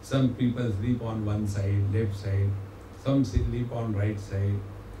 Some people sleep on one side, left side. Some sleep on right side.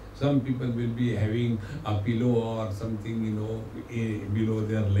 Some people will be having a pillow or something, below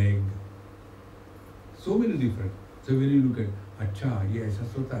their leg. So many different. So when you look at, Acha, ye aisa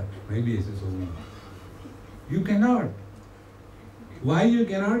sota, maybe aisa sota. You cannot. Why you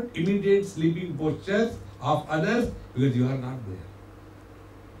cannot imitate sleeping postures of others? Because you are not there.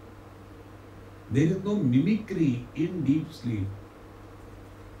 There is no mimicry in deep sleep.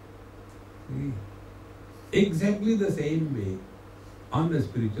 See? Exactly the same way, on the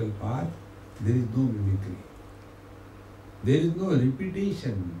spiritual path, there is no mimicry. There is no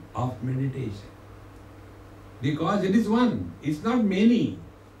repetition of meditation. Because it is one, it's not many.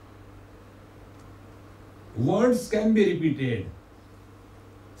 Words can be repeated.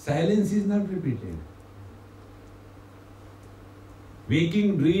 Silence is not repeated.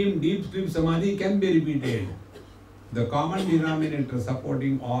 Waking dream, deep sleep, samadhi can be repeated. The common denominator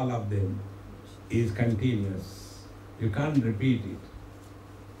supporting all of them is continuous. You can't repeat it.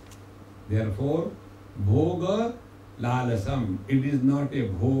 Therefore, bhoga lalasam. It is not a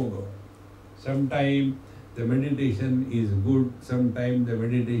bhoga. Sometimes the meditation is good, sometimes the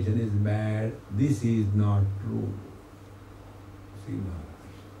meditation is bad. This is not true. See, Maharaj.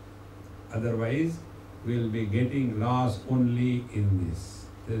 Otherwise, we will be getting lost only in this.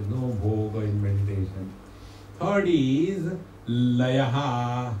 There is no bhoga in meditation. Third is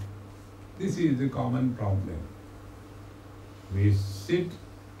layaha. This is a common problem. We sit,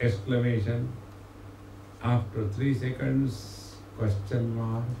 exclamation. After 3 seconds, question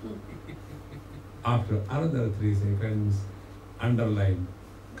mark. After another 3 seconds, underline.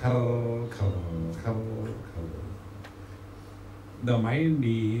 Khar, khar, khar, khar. The mind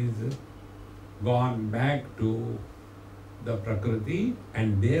is gone back to the Prakriti,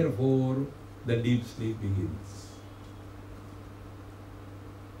 and therefore the deep sleep begins.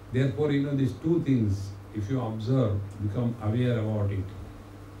 Therefore, these two things, if you observe, become aware about it.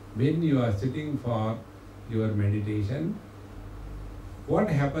 When you are sitting for your meditation, what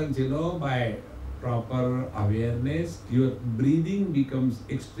happens, by proper awareness, your breathing becomes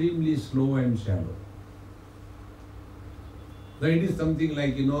extremely slow and shallow. So it is something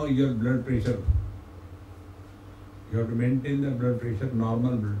like, your blood pressure. You have to maintain the blood pressure,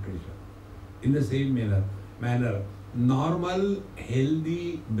 normal blood pressure. In the same manner, normal,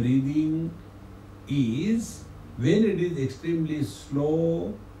 healthy breathing is when it is extremely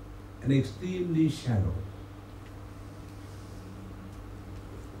slow and extremely shallow.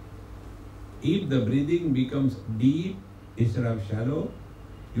 If the breathing becomes deep instead of shallow,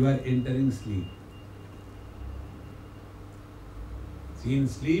 you are entering sleep. See, in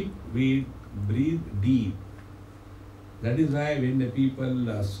sleep, we breathe deep. That is why when the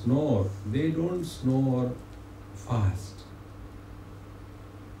people snore, they don't snore fast.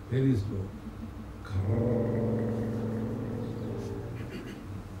 Very slow.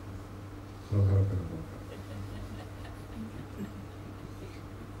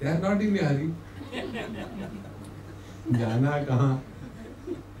 They are not in a hurry. जाना कहाँ,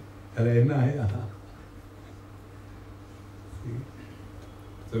 रहना है यहाँ.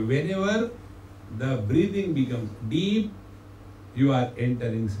 So whenever the breathing becomes deep, you are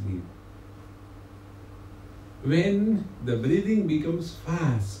entering sleep. When the breathing becomes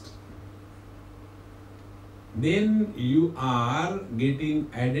fast, then you are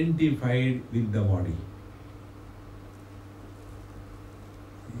getting identified with the body.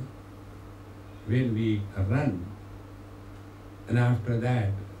 When we run, and after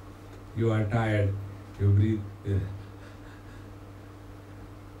that you are tired, you breathe.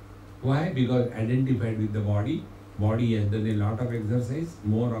 Why? Because identified with the body. Body has done a lot of exercise,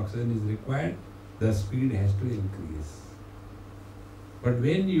 more oxygen is required, the speed has to increase. But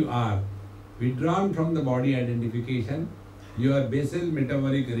when you are withdrawn from the body identification, your basal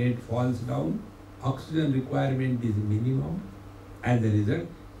metabolic rate falls down, oxygen requirement is minimum, as a result,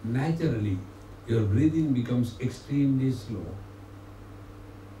 naturally, your breathing becomes extremely slow.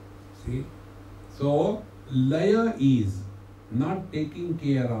 See? So, laya is not taking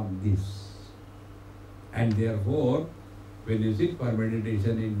care of this. And therefore, when you sit for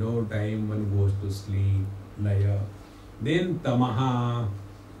meditation, in no time one goes to sleep, laya. Then tamaha.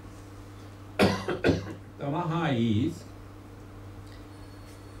 Tamaha is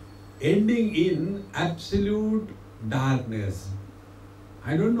ending in absolute darkness.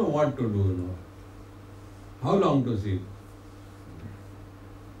 I don't know what to do, How long to sit?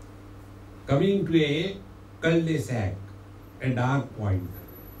 Coming to a cul-de-sac, a dark point.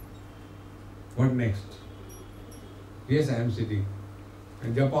 What next? Yes, I am sitting.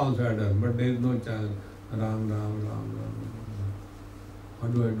 And japa also I done, but there is no chance. Ram.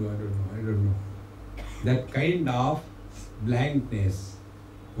 What do I do? I don't know. That kind of blankness.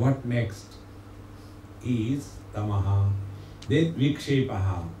 What next? Is tamaha. Then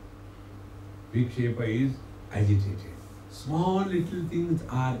vikshepaha. Vikshepa is agitated. Small little things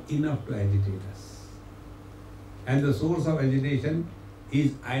are enough to agitate us. And the source of agitation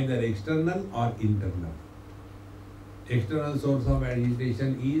is either external or internal. External source of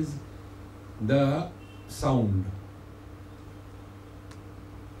agitation is the sound.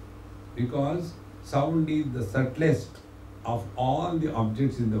 Because sound is the subtlest of all the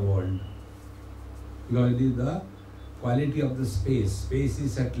objects in the world. Because it is the quality of the space. Space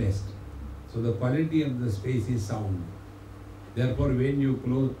is subtlest. So the quality of the space is sound. Therefore, when you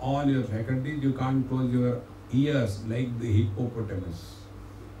close all your faculties, you can't close your ears like the hippopotamus.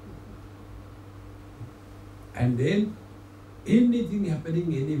 And then anything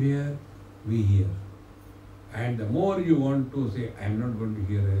happening anywhere, we hear. And the more you want to say, I am not going to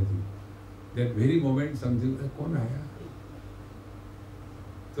hear anything, that very moment something like, "Kaun aaya?"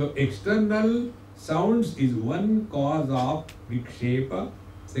 So external sounds is one cause of vikshepa.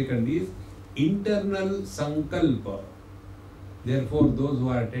 Second is internal sankalpa. Therefore, those who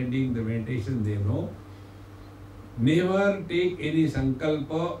are attending the meditation, they know, never take any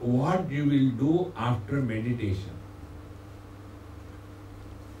sankalpa what you will do after meditation.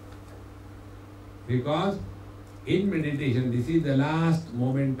 Because in meditation, this is the last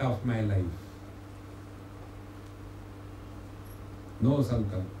moment of my life. No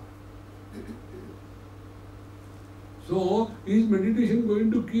sankalpa. So, is meditation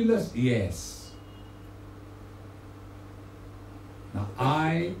going to kill us? Yes. Now,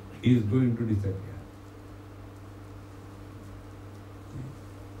 I is going to disappear.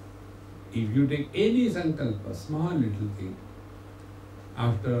 If you take any sankalpa, small little thing,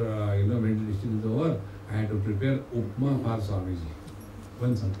 after meditation is over, I had to prepare upma for Swamiji.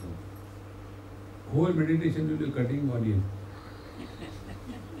 One sankalpa. Whole meditation will be cutting onion.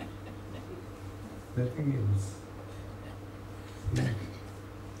 Nothing else.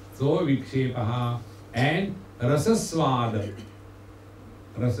 So vikshepaha and rasaswada.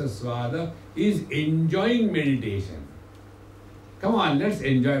 Rasaswada is enjoying meditation. Come on, let's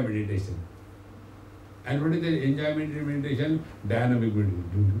enjoy meditation. And what is the enjoyment in meditation? Dynamic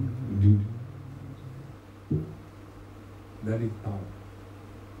meditation. That is not.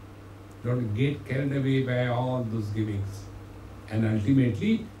 Don't get carried away by all those gimmicks. And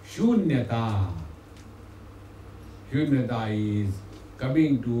ultimately, shunyata. Shunyata is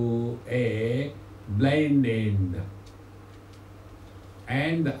coming to a blind end.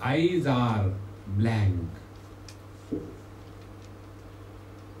 And the eyes are blank.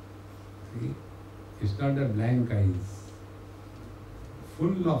 See? It's not a blank eyes.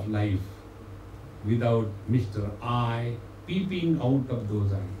 Full of life without Mr. I peeping out of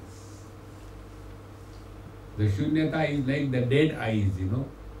those eyes. The shunyata is like the dead eyes,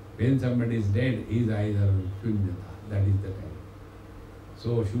 When somebody is dead, his eyes are shunyata. That is the time.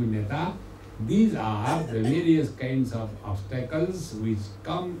 So shunyata, these are the various kinds of obstacles which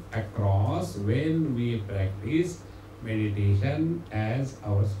come across when we practice meditation as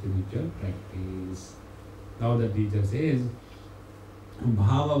our spiritual practice. Now the teacher says,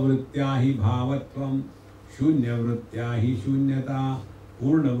 Bhava vrittya hi bhavatvam, shunya vrittya hi shunyata,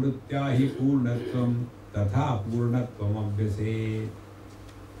 purna vrittya hi purnatvam, tatha purnatvam abhyase.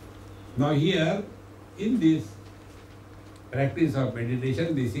 Now here, in this practice of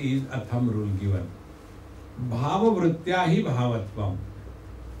meditation, this is a thumb rule given. Bhava vrittya hi bhavatvam.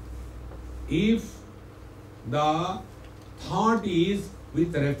 If the thought is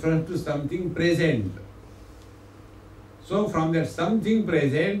with reference to something present, so from that something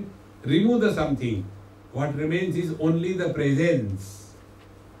present, remove the something. What remains is only the presence.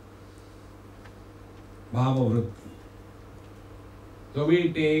 Bhava vritti. So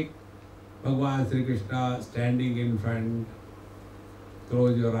we take Bhagavan Sri Krishna standing in front.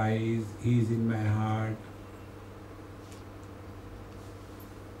 Close your eyes. He is in my heart.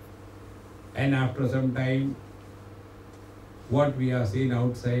 And after some time, what we have seen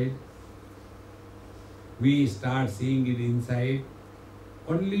outside, we start seeing it inside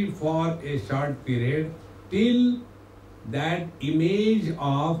only for a short period till that image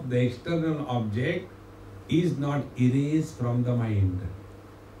of the external object is not erased from the mind.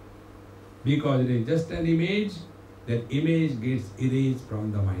 Because it is just an image, that image gets erased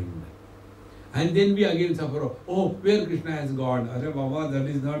from the mind. And then we again suffer, oh, where Krishna has gone? Arre Baba, that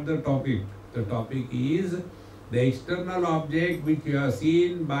is not the topic. The topic is the external object which you have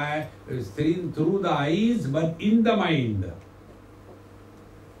seen through the eyes, but in the mind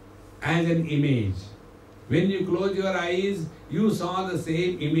as an image. When you close your eyes, you saw the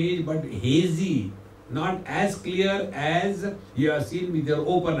same image but hazy, not as clear as you have seen with your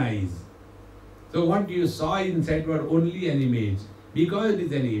open eyes. So what you saw inside was only an image. Because it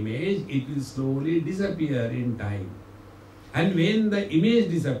is an image, it will slowly disappear in time. And when the image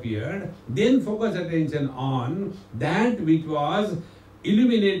disappeared, then focus attention on that which was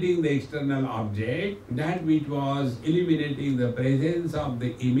illuminating the external object, that which was illuminating the presence of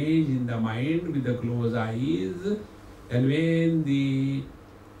the image in the mind with the closed eyes. And when the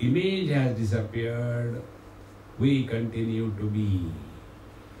image has disappeared, we continue to be.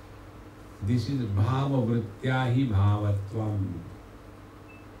 This is bhava vrittya hi bhavatvam.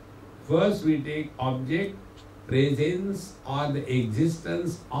 First we take object, presence or the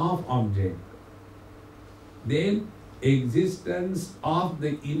existence of object, then existence of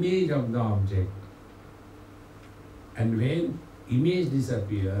the image of the object. And when image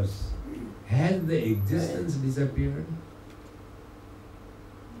disappears, has the existence disappeared?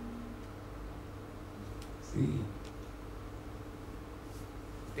 See,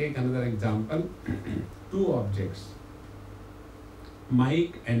 take another example. Two objects,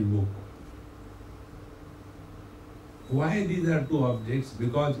 mic and book. Why these are two objects?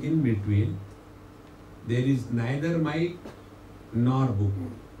 Because in between there is neither mic nor book.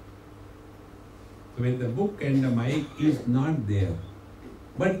 So when the book and the mic is not there,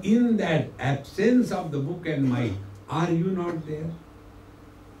 but in that absence of the book and mic, are you not there?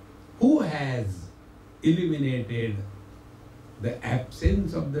 Who has eliminated the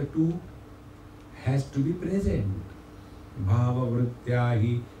absence of the two? Has to be present. Bhava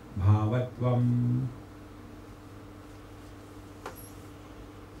vrittyahi bhavatvam.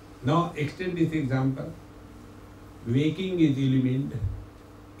 Now extend this example. Waking is illumined.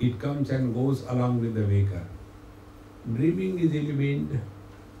 It comes and goes along with the waker. Dreaming is illumined.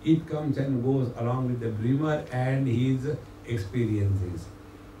 It comes and goes along with the dreamer and his experiences.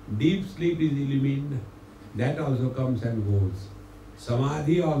 Deep sleep is illumined. That also comes and goes.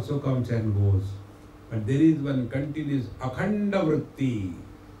 Samadhi also comes and goes. But there is one continuous akhanda vritti,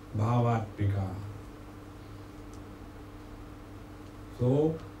 bhavatmika.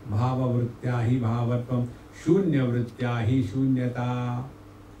 So, bhava vrittyahi bhavatvam, shunya vrittyahi shunyata.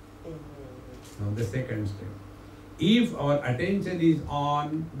 Now the second step. If our attention is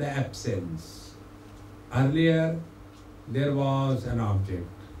on the absence, earlier there was an object,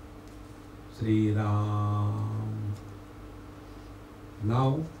 Sri Ram.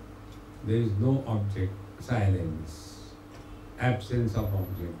 Now there is no object, silence, absence of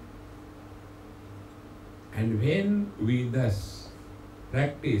object. And when we thus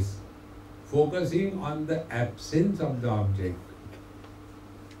practice focusing on the absence of the object,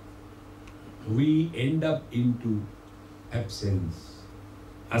 we end up into absence.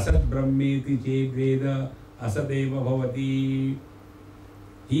 Asat brahmeti ched veda asadeva bhavati.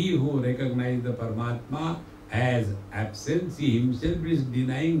 He who recognizes the Paramatma as absence, he himself is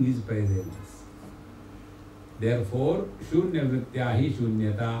denying his presence. Therefore, shunya vrityahi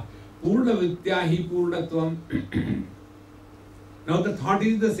shunyata, purna vrityahi purnatvam. Now the thought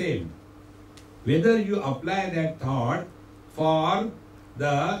is the same. Whether you apply that thought for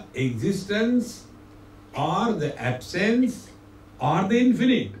the existence or the absence or the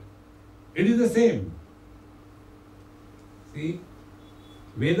infinite, it is the same. See,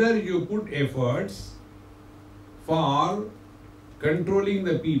 whether you put efforts for controlling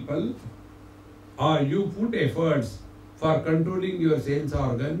the people or you put efforts for controlling your sense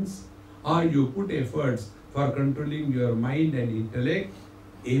organs or you put efforts for controlling your mind and intellect,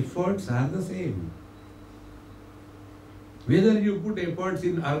 efforts are the same. Whether you put efforts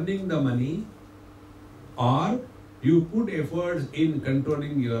in earning the money or you put efforts in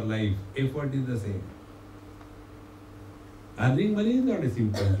controlling your life, effort is the same. Earning money is not a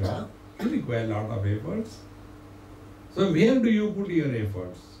simple job. You require a lot of efforts. So where do you put your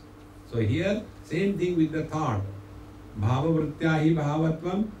efforts? So here, same thing with the thought. Bhava vrityahi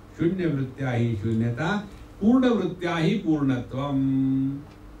bhavatvam, shunya vrityahi shunyata, purna vrityahi purnatvam.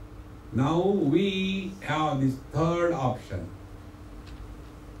 Now we have this third option.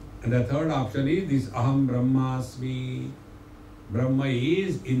 And the third option is this aham brahmasmi. Brahma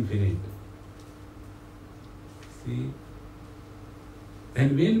is infinite. See?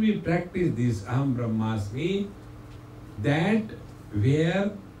 And when we practice this aham brahmasmi, that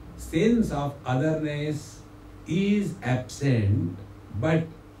where sense of otherness is absent, but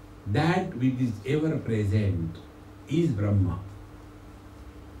that which is ever present is Brahma.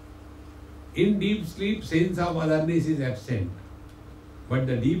 In deep sleep, sense of otherness is absent, but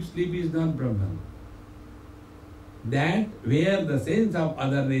the deep sleep is not Brahman. That where the sense of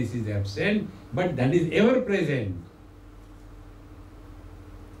otherness is absent, but that is ever present,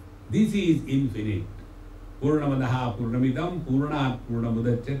 this is infinite. Purnamadaha purnamidam purnat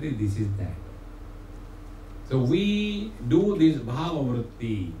purnamudachyate, this is that. So we do this bhava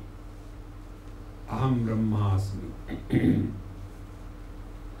vritti, aham brahmasmi.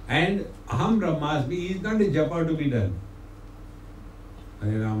 And aham brahmasmi is not a japa to be done.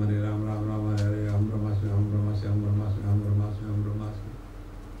 Hare Ram, Ram Ram, Hare Aham brahmasmi, aham brahmasmi, aham brahmasmi, aham brahmasmi, aham brahmasmi.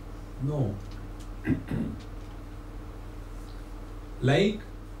 No. Like,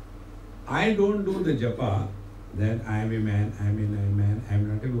 I don't do the japa that I am a man, I am a man, I am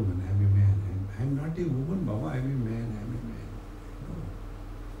not a woman, I am a man. I am not a woman, Baba, I am a man, I am a man.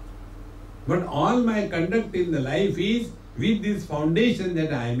 No. But all my conduct in the life is with this foundation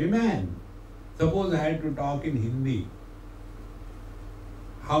that I am a man. Suppose I had to talk in Hindi.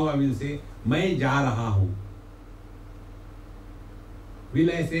 How I will say, मैं जा रहा हूँ. Will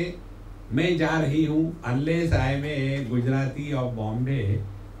I say, मैं जा रही हूँ, unless I am a Gujarati of Bombay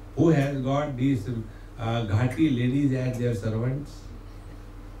who has got these Ghati ladies as their servants?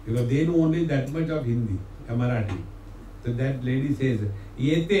 Because they know only that much of Hindi, Marathi. So that lady says,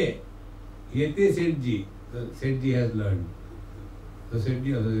 Yete Sethji. So Sethji has learned. So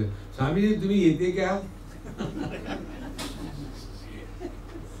Sethji also says, Swami ji, tumhe yete kya?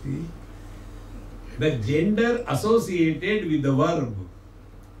 See? The gender associated with the verb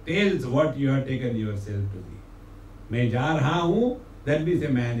tells what you have taken yourself to be. मैं जा रहा हूँ, that means a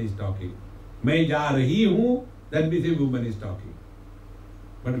man is talking. मैं जा रही हूँ, that means a woman is talking.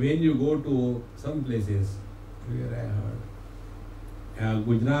 But when you go to some places, where I heard,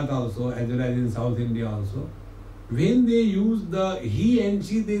 Gujarat also, as well as in South India also, when they use the he and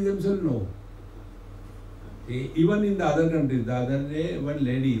she, they themselves know. Even in the other countries, the other day, one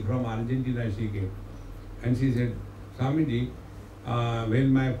lady from Argentina, she came. And she said, Swamiji,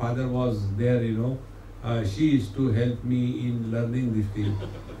 when my father was there, she used to help me in learning this thing.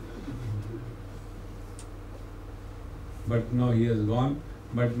 But now he has gone.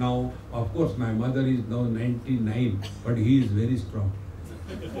 But now, of course, my mother is now 99, but he is very strong.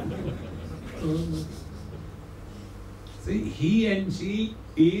 See, he and she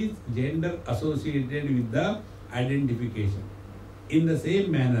is gender associated with the identification. In the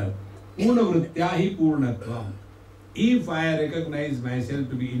same manner, Purna Vrityahi Purnatvam. If I recognize myself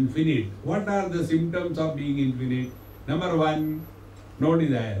to be infinite, what are the symptoms of being infinite? Number one, no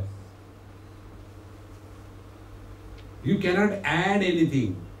desire. You cannot add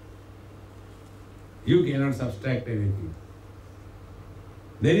anything. You cannot subtract anything.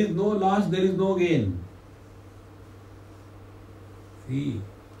 There is no loss, there is no gain. See,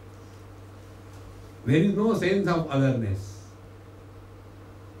 there is no sense of otherness.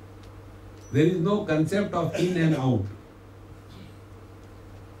 There is no concept of in and out.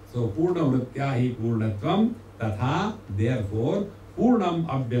 So, Purna Vrityahi Purnatvam Tatha, therefore, Purnam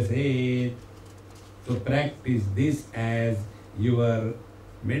Abhyaset. So, practice this as your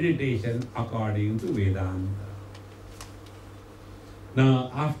meditation according to Vedanta.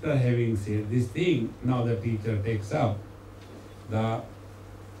 Now, after having said this thing, now the teacher takes up the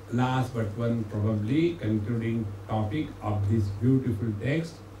last but one probably concluding topic of this beautiful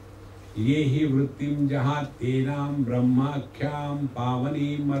text. Yehi vrittim jahat tenam brahmakhyam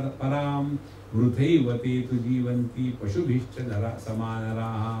pavanim param vruthevate tu jivanti pashubhishcha dhara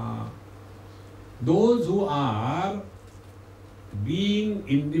samanaraha. Those who are being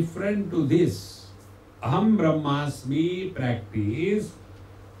indifferent to this Aham Brahmasmi practice,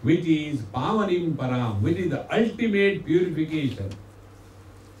 which is Pavanim Param, which is the ultimate purification.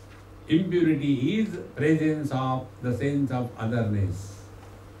 Impurity is presence of the sense of otherness.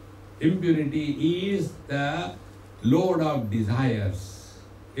 Impurity is the load of desires.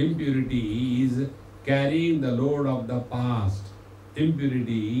 Impurity is carrying the load of the past.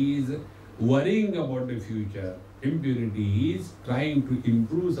 Impurity is worrying about the future. Impurity is trying to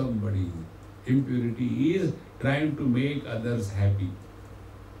improve somebody. Impurity is trying to make others happy.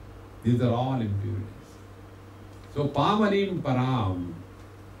 These are all impurities. So, Pavanim Param.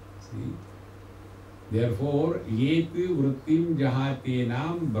 See? Therefore, Yet Vrittim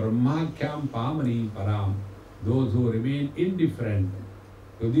Jahatenam Brahmakhyam Pavanim Param. Those who remain indifferent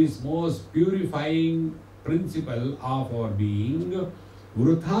to this most purifying principle of our being,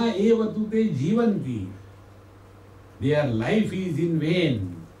 Vrutha eva tute jivanti. Their life is in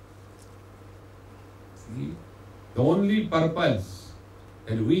vain. See? The only purpose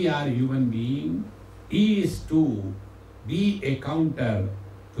that we are human being is to be a counter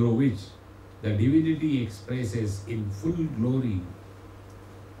through which the divinity expresses in full glory.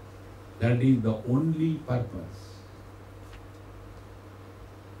 That is the only purpose.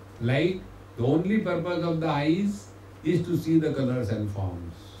 Like the only purpose of the eyes is to see the colors and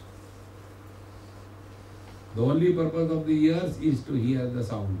forms. The only purpose of the ears is to hear the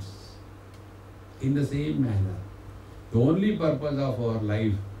sounds. In the same manner, the only purpose of our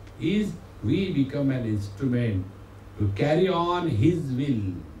life is we become an instrument to carry on His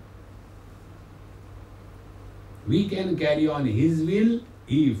will. We can carry on His will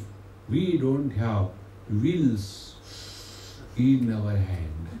if we don't have wills in our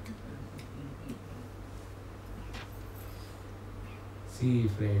hand. See,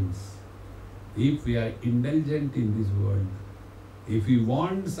 friends, if we are indulgent in this world, if we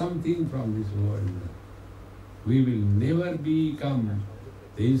want something from this world, we will never become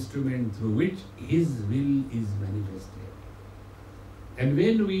the instrument through which His will is manifested. And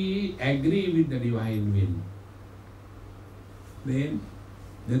when we agree with the divine will, then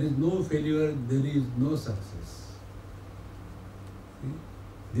there is no failure, there is no success. See?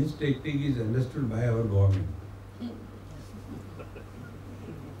 This technique is understood by our government.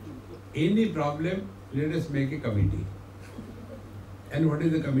 Any problem, let us make a committee. And what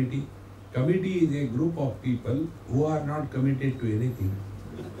is the committee? Committee is a group of people who are not committed to anything.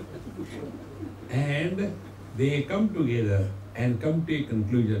 And they come together and come to a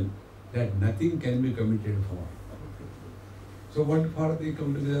conclusion that nothing can be committed for. So what for they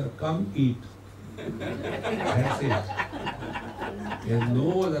come together? Come eat. That's it. There is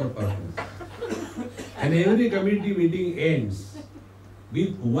no other purpose. And every committee meeting ends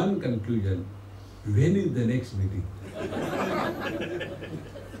with one conclusion. When is the next meeting?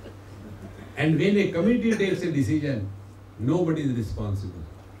 And when a committee takes a decision, nobody is responsible.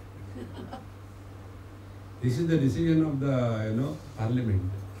 This is the decision of the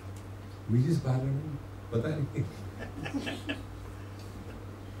parliament. Which is parliament? Pata nahi.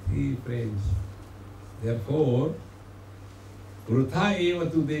 See, friends. Therefore, Vrutha eva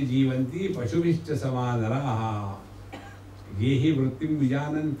tude jivanti pashubhishcha samadaraha. Yehi vrittim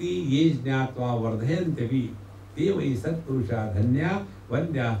vijananti ye jnatva vardhayantevi te vai satpurusha dhanya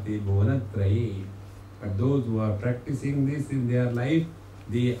vandyate bhuvantraye. But those who are practicing this in their life,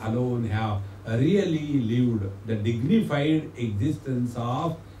 they alone have really lived the dignified existence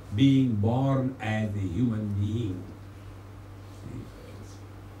of being born as a human being.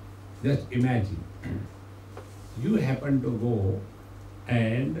 Just imagine, you happen to go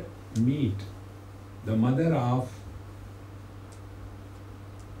and meet the mother of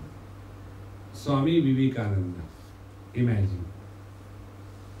Swami Vivekananda. Imagine.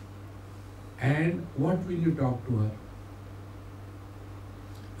 And what will you talk to her?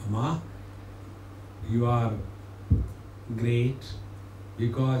 Amma, you are great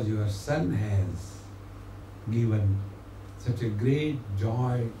because your son has given such a great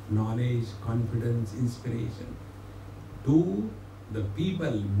joy, knowledge, confidence, inspiration to the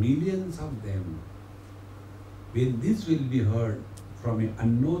people, millions of them. When this will be heard from an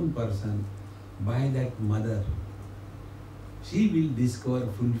unknown person by that mother, she will discover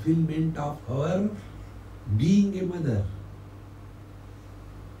fulfillment of her being a mother.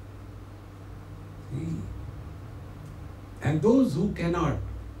 See? And those who cannot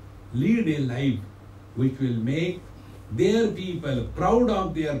lead a life which will make their people proud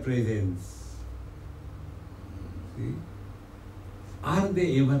of their presence, see? Are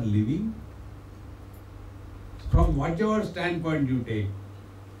they ever living? From whatever standpoint you take,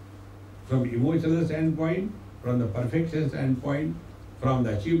 from emotional standpoint, from the perfection standpoint, from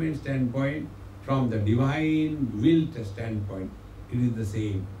the achievement standpoint, from the divine will standpoint, it is the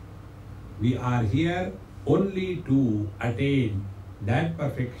same. We are here only to attain that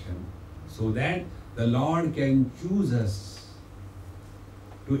perfection so that the Lord can choose us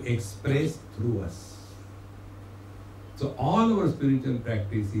to express through us. So all our spiritual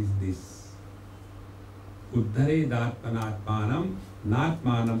practice is this. Uddhare datmanatmanam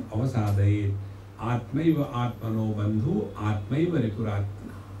natmanam avasadayet atmaiva atmano bandhu atmaiva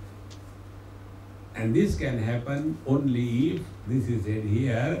rikuratmana. And this can happen only if, this is said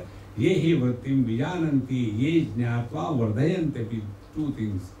here, yehi vrittim vijananti ye jnatva vardhayantepi. Two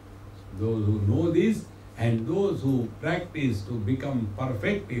things. Those who know this and those who practice to become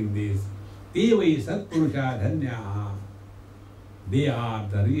perfect in this, te vai satpurusha dhanyaha. They are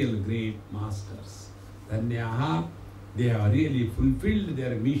the real great masters. Dhanyaha, they have really fulfilled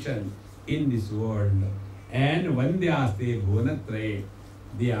their mission in this world. And vandyaste bhuvantraye,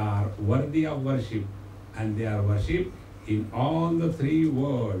 they are worthy of worship and they are worshipped in all the three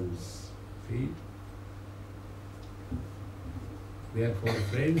worlds. See? Therefore,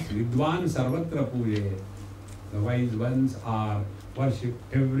 friends, Vidwan Sarvatra Puje, the wise ones are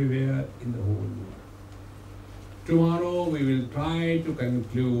worshipped everywhere in the whole world. Tomorrow we will try to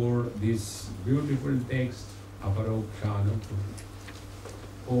conclude this beautiful text, Aparokshanubuti.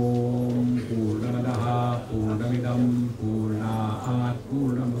 Om Purnamadaha Purnamidam Purnaat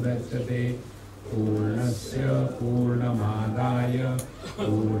Purnamudachyate Purnasya Purnamadaya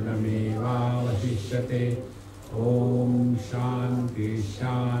Purnameva Vasishyate. Om Shanti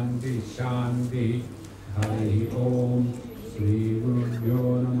Shanti Shanti. Hari Om. Shri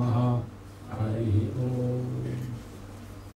Gurubhyo Namaha. Hari Om.